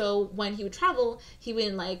 And so when he would travel, he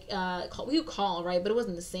wouldn't like we would call, right? But it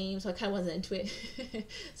wasn't the same, so I kind of wasn't into it.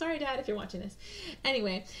 Sorry, Dad, if you're watching this.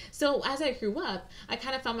 Anyway, so as I grew up, I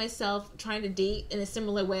kind of found myself trying to date in a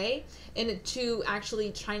similar way, and to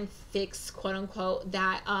actually try and fix, quote unquote,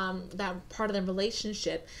 that that part of the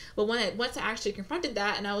relationship. But once I actually confronted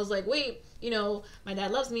that, and I was like, wait, you know, my dad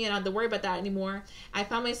loves me and I don't have to worry about that anymore, I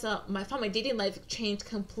found my dating life changed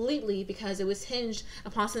completely, because it was hinged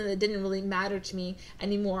upon something that didn't really matter to me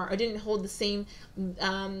anymore, or didn't hold the same,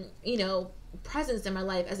 presence in my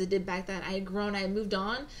life as it did back then. I had grown, I had moved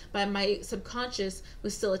on, but my subconscious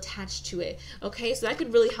was still attached to it. Okay, so that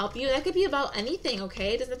could really help you. That could be about anything,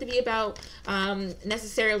 okay? It doesn't have to be about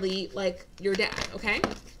necessarily like your dad, okay?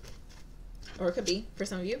 Or it could be for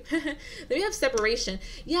some of you. Then we have separation.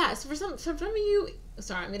 Yeah, so for some of you,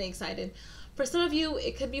 sorry, I'm getting excited. For some of you,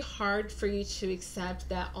 it could be hard for you to accept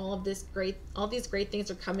that all these great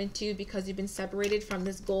things are coming to you, because you've been separated from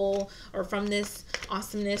this goal or from this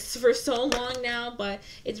awesomeness for so long now. But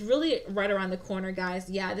it's really right around the corner, guys.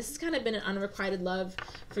 Yeah, this has kind of been an unrequited love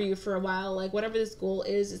for you for a while. Like, whatever this goal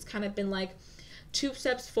is, it's kind of been like 2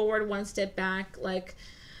 steps forward, 1 step back. Like,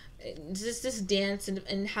 this dance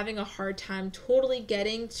and having a hard time totally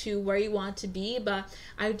getting to where you want to be. But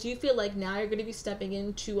I do feel like now you're going to be stepping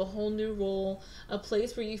into a whole new role, a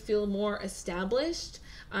place where you feel more established,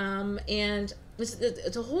 and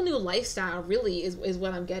it's a whole new lifestyle, really, is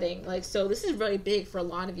what I'm getting. Like, so this is really big for a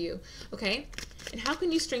lot of you. Okay, and how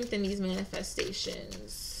can you strengthen these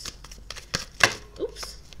manifestations?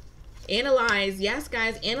 Oops. Analyze. Yes,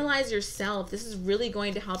 guys, analyze yourself. This is really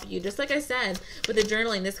going to help you. Just like I said with the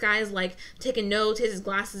journaling, this guy is like taking notes, his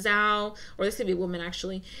glasses out, or this could be a woman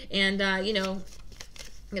actually, and you know,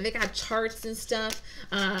 they got charts and stuff.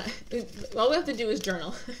 All we have to do is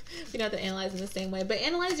journal. You don't have to analyze in the same way, but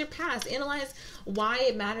analyze your past, analyze why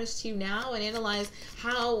it matters to you now, and analyze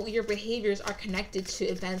how your behaviors are connected to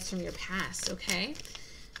events from your past. Okay.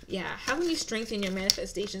 Yeah, how can you strengthen your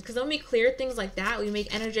manifestations? Because when we clear things like that, we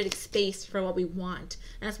make energetic space for what we want.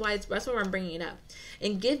 And that's why I'm bringing it up.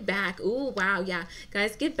 And give back. Ooh, wow, yeah.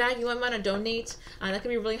 Guys, give back. You might want to donate. That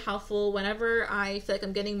can be really helpful. Whenever I feel like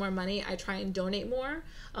I'm getting more money, I try and donate more,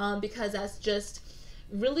 because that's just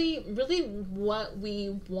really what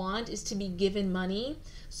we want, is to be given money.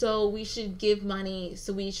 So we should give money,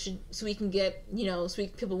 so we can get, you know,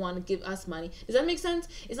 people want to give us money. Does that make sense?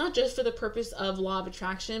 It's not just for the purpose of law of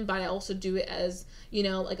attraction, but I also do it as, you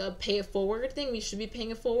know, like a pay it forward thing. We should be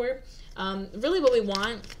paying it forward. Really what we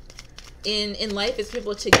want in life is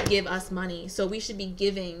people to give us money. So we should be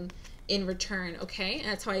giving in return, okay? And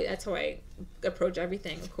that's how I approach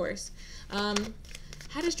everything, of course.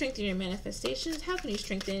 How to strengthen your manifestations? How can you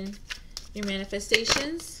strengthen your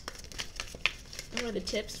manifestations? What are the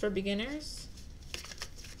tips for beginners?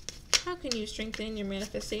 How can you strengthen your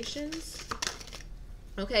manifestations?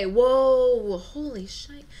 Okay, whoa, holy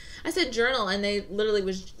shit. I said journal, and they literally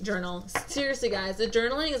was journal. Seriously, guys, the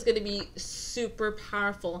journaling is going to be super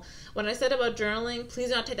powerful. When I said about journaling, please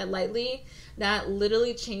do not take that lightly. That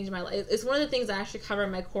literally changed my life. It's one of the things I actually cover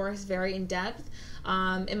in my course very in depth.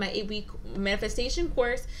 In my 8-week manifestation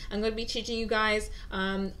course, I'm going to be teaching you guys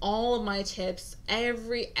all of my tips,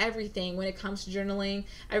 everything when it comes to journaling,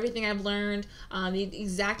 everything I've learned, the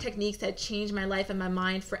exact techniques that changed my life and my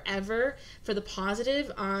mind forever for the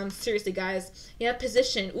positive. Seriously, guys. Yeah,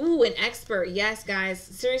 position. Ooh, an expert. Yes, guys.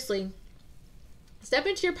 Seriously. Step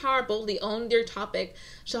into your power boldly, own your topic,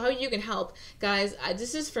 show how you can help. Guys,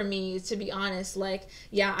 this is for me, to be honest. Like,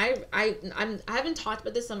 yeah, I haven't talked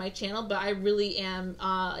about this on my channel, but I really am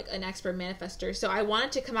like an expert manifester. So I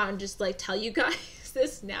wanted to come out and just like tell you guys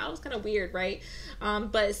this now. It's kind of weird, right?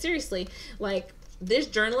 But seriously, like, this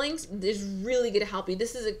journaling is really going to help you.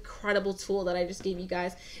 This is an incredible tool that I just gave you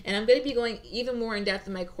guys, and I'm going to be going even more in depth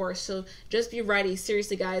in my course. So just be ready.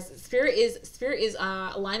 Seriously, guys, Spirit is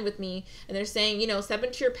aligned with me, and they're saying, you know, step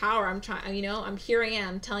into your power. I'm trying, you know, here I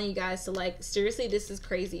am telling you guys. So like, seriously, this is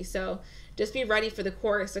crazy. So just be ready for the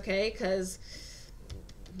course, okay? Because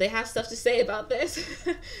they have stuff to say about this.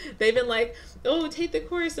 They've been like, oh, take the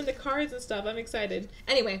course and the cards and stuff. I'm excited.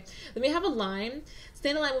 Anyway, let me have a line.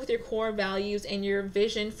 Stand in line with your core values and your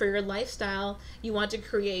vision for your lifestyle you want to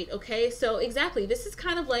create, okay? So exactly, this is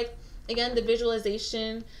kind of like, again, the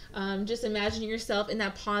visualization, just imagining yourself in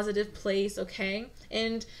that positive place, okay?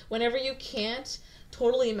 And whenever you can't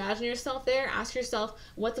totally imagine yourself there, ask yourself,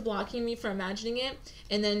 what's blocking me from imagining it?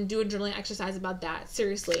 And then do a journaling exercise about that.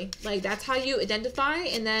 Seriously, like, that's how you identify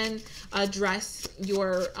and then address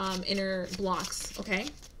your inner blocks, okay?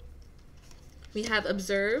 We have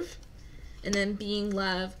observe, and then being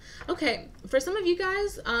love. Okay, for some of you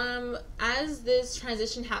guys, as this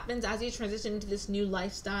transition happens, as you transition into this new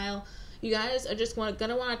lifestyle, you guys are just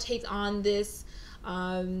gonna want to take on this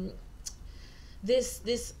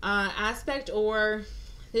this aspect, or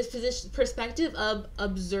this perspective of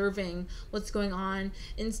observing what's going on,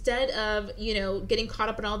 instead of, you know, getting caught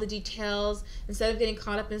up in all the details, instead of getting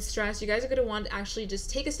caught up in stress. You guys are going to want to actually just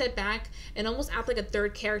take a step back and almost act like a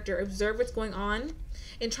third character, observe what's going on,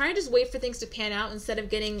 and try and just wait for things to pan out instead of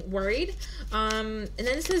getting worried. And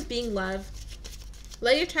then it says being love.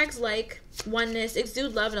 Let your tracks like oneness,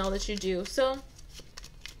 exude love in all that you do. So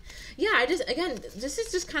yeah, again, this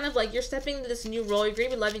is just kind of like you're stepping into this new role. You're going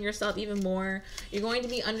to be loving yourself even more. You're going to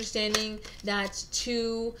be understanding that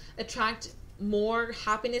to attract more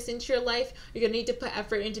happiness into your life, you're going to need to put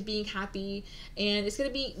effort into being happy. And it's going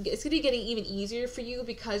to be getting even easier for you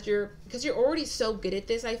because you're already so good at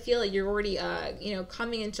this. I feel like you're already you know,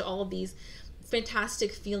 coming into all of these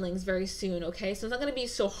fantastic feelings very soon, okay? So it's not going to be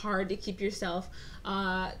so hard to keep yourself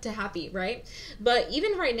to happy, right? But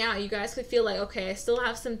even right now, you guys could feel like, okay, I still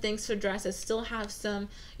have some things to address. I still have some,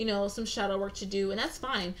 you know, some shadow work to do, and that's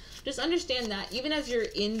fine. Just understand that even as you're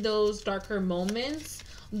in those darker moments,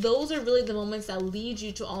 those are really the moments that lead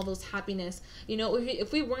you to all those happiness. You know,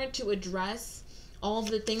 if we weren't to address all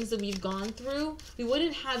the things that we've gone through, we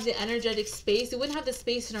wouldn't have the energetic space, we wouldn't have the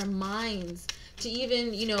space in our minds to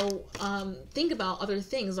even, you know, think about other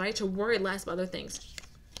things, right? To worry less about other things.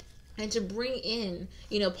 And to bring in,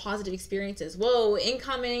 you know, positive experiences. Whoa,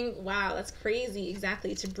 incoming. Wow, that's crazy.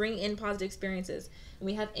 Exactly. To bring in positive experiences. And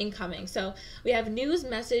we have incoming. So we have news,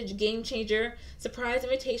 message, game changer, surprise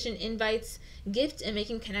invitation, invites, gift, and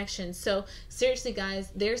making connections. So seriously,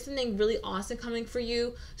 guys, there's something really awesome coming for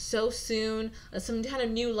you so soon. Some kind of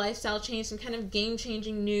new lifestyle change, some kind of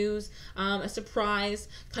game-changing news, a surprise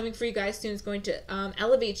coming for you guys soon is going to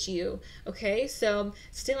elevate you. Okay, so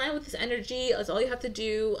stay in line with this energy. That's all you have to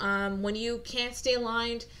do. When you can't stay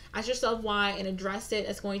aligned, ask yourself why and address it.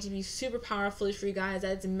 It's going to be super powerful for you guys.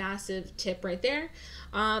 That's a massive tip right there.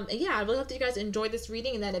 And yeah, I really hope that you guys enjoyed this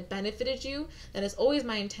reading and that it benefited you. That is always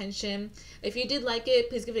my intention. If you did like it,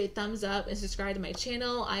 please give it a thumbs up and subscribe to my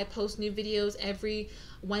channel. I post new videos every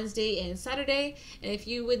Wednesday and Saturday. And if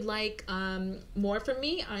you would like more from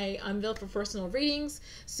me, I'm available for personal readings.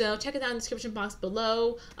 So check it out in the description box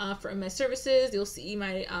below for my services. You'll see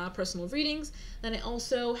my personal readings. Then I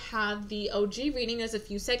also have the OG reading. There's a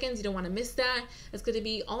few seconds. You don't want to miss that. It's going to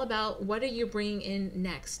be all about what are you bringing in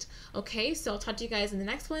next. Okay, so I'll talk to you guys in the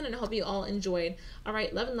next one, and I hope you all enjoyed. All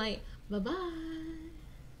right, love and light. Bye-bye.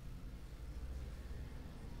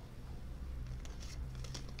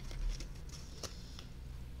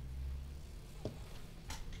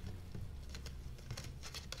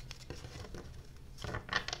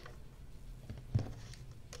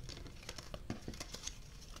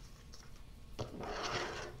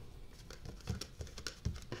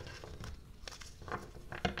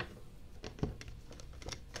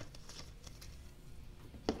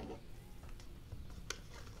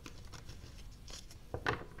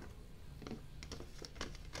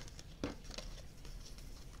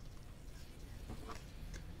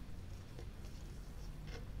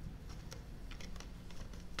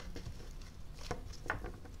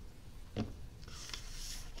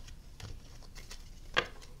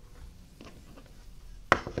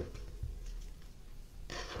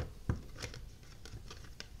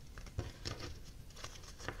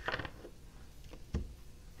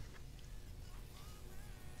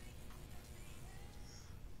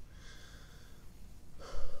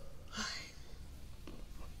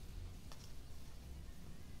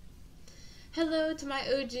 Hello to my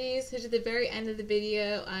OGs who's at the very end of the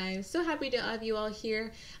video. I'm so happy to have you all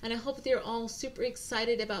here, and I hope that you're all super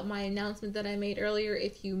excited about my announcement that I made earlier.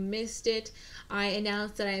 If you missed it, I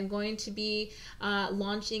announced that I am going to be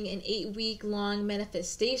launching an 8-week-long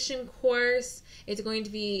manifestation course. It's going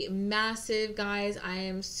to be massive, guys. I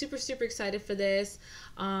am super excited for this.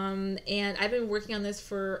 And I've been working on this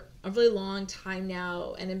for a really long time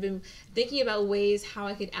now, and I've been thinking about ways how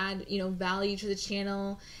I could add, you know, value to the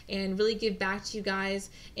channel and really give back to you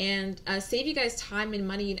guys and save you guys time and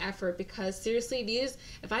money and effort, because seriously,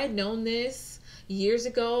 if I had known this years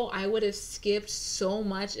ago, I would have skipped so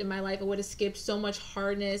much in my life. I would have skipped so much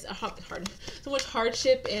so much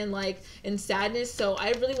hardship and sadness. So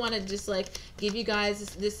I really want to just give you guys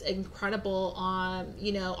this incredible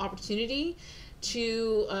you know, opportunity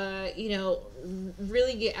to you know,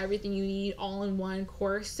 really get everything you need all in one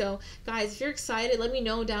course. So guys, if you're excited, let me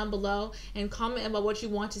know down below and comment about what you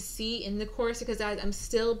want to see in the course, because guys, I'm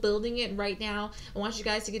still building it right now. I want you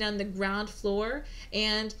guys to get on the ground floor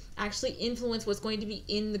and actually influence what's going to be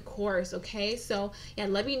in the course. Okay, so yeah,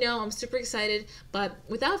 let me know. I'm super excited. But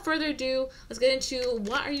without further ado, let's get into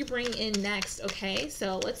what are you bringing in next. Okay,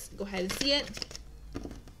 so let's go ahead and see it.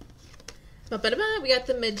 We got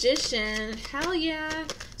the Magician. Hell yeah.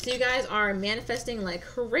 So you guys are manifesting like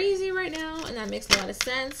crazy right now, and that makes a lot of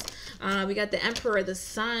sense. We got the Emperor, the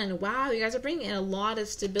Sun. Wow, you guys are bringing in a lot of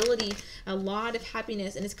stability, a lot of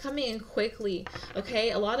happiness, and it's coming in quickly.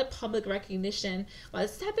 Okay, a lot of public recognition. Well,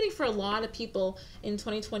 it's happening for a lot of people in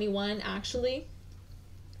 2021, actually.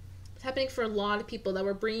 Happening for a lot of people that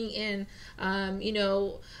we're bringing in, you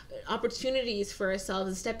know, opportunities for ourselves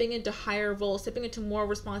and stepping into higher roles, stepping into more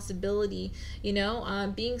responsibility, you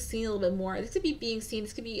know, being seen a little bit more. This could be being seen,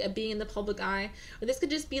 this could be being in the public eye, or this could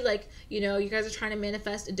just be like, you know, you guys are trying to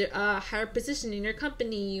manifest a higher position in your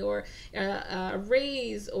company, or a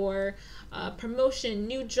raise, or promotion,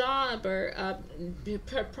 new job, or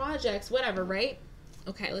projects, whatever, right?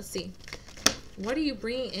 Okay, let's see. What are you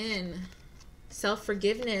bringing in?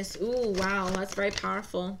 Self-forgiveness. Ooh, wow, that's very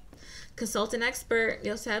powerful. Consult an expert.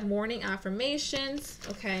 You also have morning affirmations.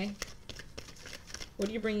 Okay. What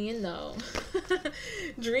are you bringing in though?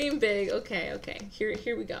 Dream big. Okay, okay.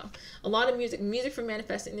 Here we go. A lot of music for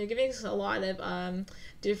manifesting. They're giving us a lot of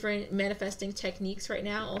different manifesting techniques right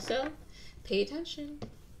now. Also, pay attention.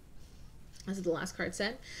 As the last card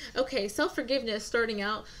said. Okay, self-forgiveness starting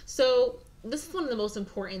out. So this is one of the most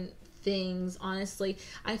important things, honestly.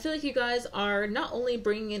 I feel like you guys are not only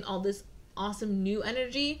bringing in all this awesome new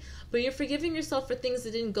energy, but you're forgiving yourself for things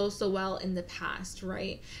that didn't go so well in the past,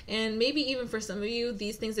 right? And maybe even for some of you,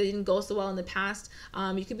 these things that didn't go so well in the past,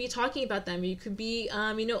 you could be talking about them. You could be,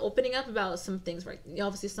 you know, opening up about some things, right?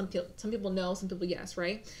 Obviously, some people know, some people yes,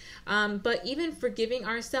 right? But even forgiving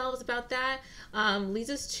ourselves about that leads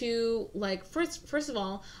us to, like, first of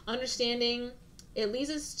all, understanding. It leads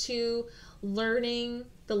us to learning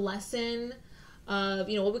the lesson of,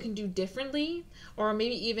 you know, what we can do differently, or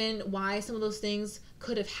maybe even why some of those things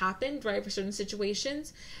could have happened, right, for certain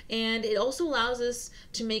situations. And it also allows us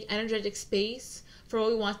to make energetic space for what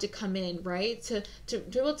we want to come in, right? To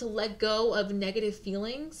be able to let go of negative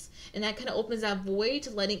feelings, and that kind of opens that void to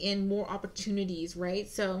letting in more opportunities, right?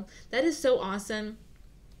 So that is so awesome.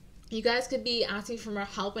 You guys could be asking for more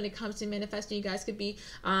help when it comes to manifesting. You guys could be,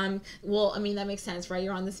 well, I mean, that makes sense, right?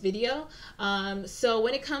 You're on this video. So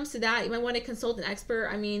when it comes to that, you might want to consult an expert.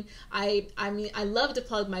 I mean, I love to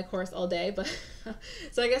plug my course all day, but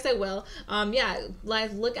so I guess I will. Yeah,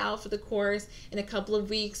 like, look out for the course in a couple of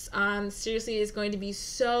weeks. Seriously, it's going to be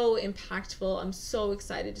so impactful. I'm so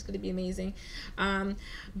excited. It's going to be amazing.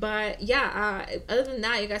 But yeah, other than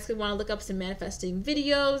that, you guys could want to look up some manifesting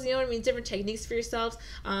videos, you know what I mean? Different techniques for yourselves.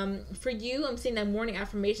 For you, I'm seeing that morning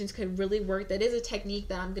affirmations could really work. That is a technique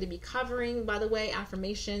that I'm going to be covering, by the way,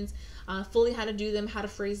 affirmations, fully how to do them, how to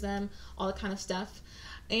phrase them, all that kind of stuff.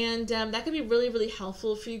 And that could be really, really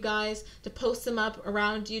helpful for you guys to post them up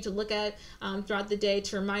around you, to look at throughout the day,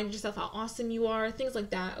 to remind yourself how awesome you are, things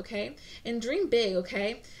like that, okay? And dream big,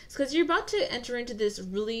 okay? Because you're about to enter into this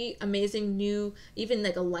really amazing new, even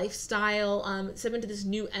like a lifestyle, step into this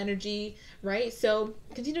new energy, right? So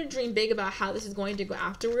continue to dream big about how this is going to go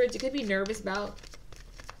afterwards. You could be nervous about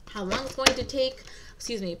how long it's going to take.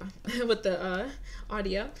 Excuse me, with the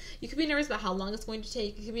audio. You could be nervous about how long it's going to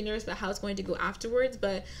take. You could be nervous about how it's going to go afterwards,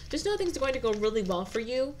 but just know things are going to go really well for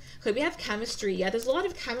you. Okay, we have chemistry. Yeah, there's a lot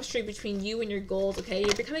of chemistry between you and your goals, okay?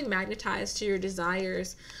 You're becoming magnetized to your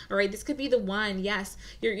desires, all right? This could be the one. Yes,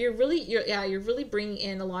 you're really bringing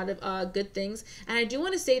in a lot of good things. And I do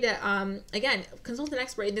want to say that, again, consult an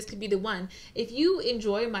expert, and this could be the one. If you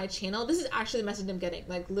enjoy my channel, this is actually the message I'm getting,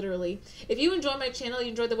 like, literally. If you enjoy my channel, you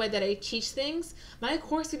enjoy the way that I teach things, my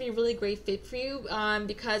course could be a really great fit for you,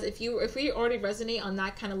 because if we already resonate on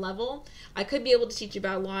that kind of level, I could be able to teach you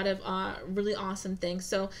about a lot of really awesome things.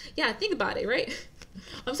 So yeah, think about it, right?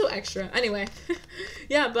 I'm so extra. Anyway,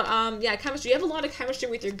 yeah, but yeah, chemistry. You have a lot of chemistry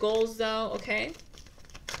with your goals, though. Okay.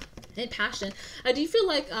 And passion. I do feel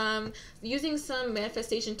like using some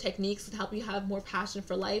manifestation techniques to help you have more passion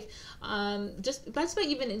for life. Just that's by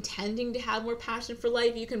even intending to have more passion for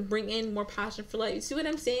life, you can bring in more passion for life. You see what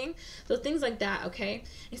I'm saying? So things like that, okay?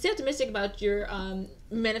 And stay optimistic about your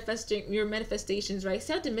manifestations, right?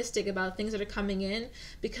 Stay optimistic about things that are coming in,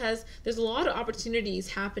 because there's a lot of opportunities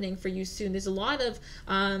happening for you soon. There's a lot of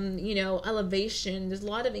you know, elevation. There's a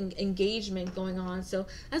lot of engagement going on. So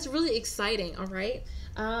that's really exciting, all right?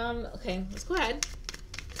 Okay, let's go ahead.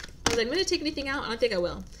 I was like, I'm going to take anything out? I don't think I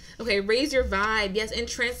will. Okay, raise your vibe. Yes, and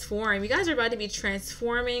transform. You guys are about to be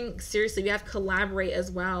transforming. Seriously, we have collaborate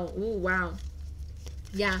as well. Ooh, wow.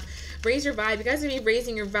 Yeah, raise your vibe. You guys are going to be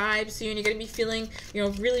raising your vibe soon. You're going to be feeling, you know,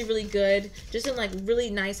 really, really good. Just in, like, really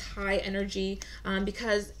nice high energy,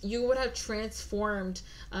 because you would have transformed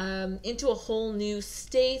into a whole new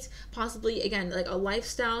state, possibly, again, like a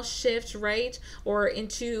lifestyle shift, right? Or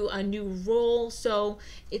into a new role. So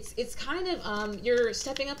it's kind of, you're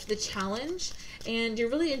stepping up to the challenge, and you're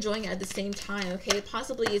really enjoying it at the same time, okay?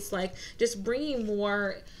 Possibly it's like just bringing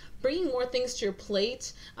more things to your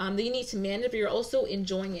plate that you need to manage, but you're also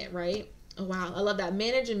enjoying it, right? Oh, wow. I love that.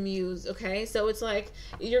 Manage and muse, okay? So it's like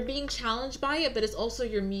you're being challenged by it, but it's also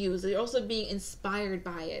your muse. You're also being inspired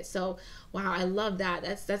by it. So, wow, I love that.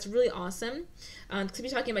 That's really awesome. To be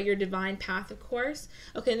talking about your divine path, of course.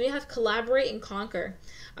 Okay, and then we have collaborate and conquer.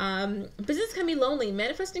 Business can be lonely.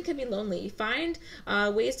 Manifesting can be lonely. Find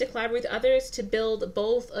ways to collaborate with others to build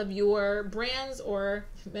both of your brands or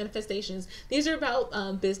manifestations. These are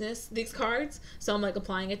about business, these cards. So I'm like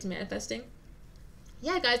applying it to manifesting.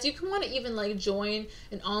 yeah, guys, you can want to even like join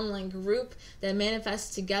an online group that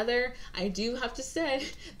manifests together. I do have to say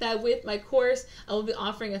that with my course, I will be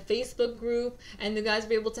offering a Facebook group, and the guys will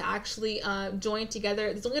be able to actually join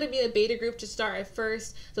together. There's only going to be a beta group to start at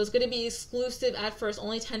first, so it's going to be exclusive at first,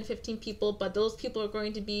 only 10 to 15 people, but those people are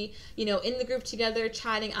going to be, you know, in the group together,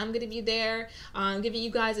 chatting. I'm going to be there, giving you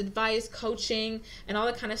guys advice, coaching, and all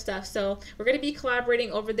that kind of stuff. So we're going to be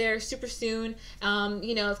collaborating over there super soon.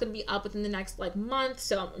 You know, it's going to be up within the next like month.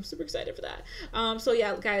 So I'm super excited for that. So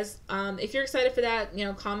yeah, guys, if you're excited for that, you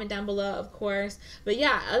know, comment down below, of course. But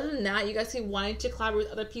yeah, other than that, you guys keep wanting to collaborate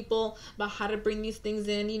with other people about how to bring these things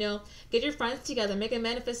in, you know, get your friends together, make a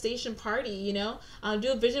manifestation party, you know,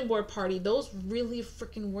 do a vision board party. Those really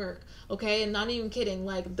freaking work, okay? And not even kidding,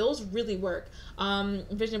 like those really work.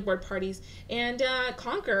 Vision board parties, and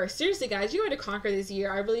conquer. Seriously, guys, you are to conquer this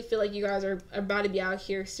year. I really feel like you guys are about to be out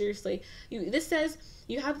here. Seriously, this says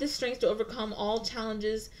you have the strength to overcome all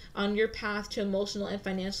challenges on your path to emotional and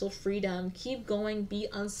financial freedom. Keep going, be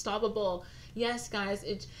unstoppable. Yes, guys,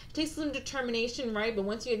 it takes some determination, right? But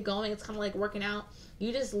once you get going, it's kind of like working out.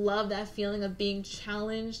 You just love that feeling of being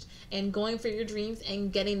challenged and going for your dreams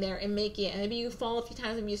and getting there and making it. And maybe you fall a few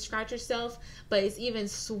times, maybe you scratch yourself, but it's even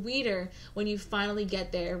sweeter when you finally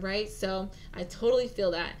get there, right? So I totally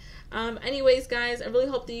feel that. Anyways, guys, I really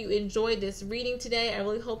hope that you enjoyed this reading today. I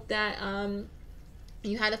really hope that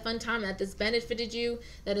you had a fun time, that this benefited you.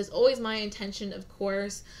 That is always my intention, of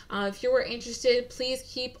course. If you were interested, please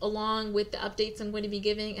keep along with the updates I'm going to be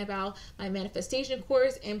giving about my manifestation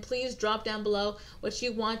course, and please drop down below what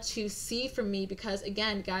you want to see from me, because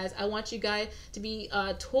again, guys, I want you guys to be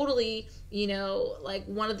totally, you know, like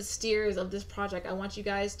one of the steers of this project. I want you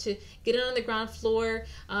guys to get in on the ground floor.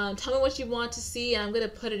 Tell me what you want to see, and I'm going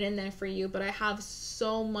to put it in there for you. But I have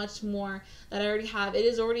so much more that I already have. It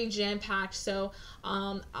is already jam-packed, so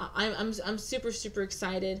I'm super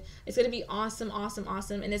excited. It's gonna be awesome,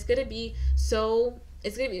 and it's gonna be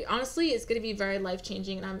honestly, it's gonna be very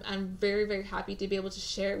life-changing, and I'm very happy to be able to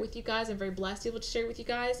share it with you guys. I'm very blessed to be able to share it with you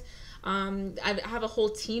guys. I have a whole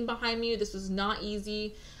team behind me. This was not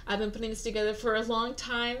easy. I've been putting this together for a long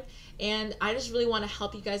time, and I just really want to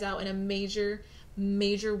help you guys out in a major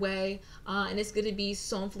way, and it's going to be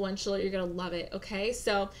so influential. You're going to love it. Okay,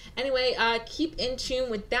 so anyway, keep in tune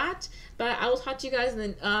with that, but I will talk to you guys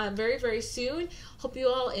very soon. Hope you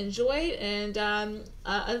all enjoyed, and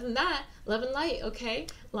other than that, love and light. Okay,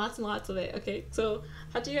 lots and lots of it. Okay, so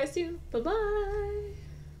talk to you guys soon. Bye bye.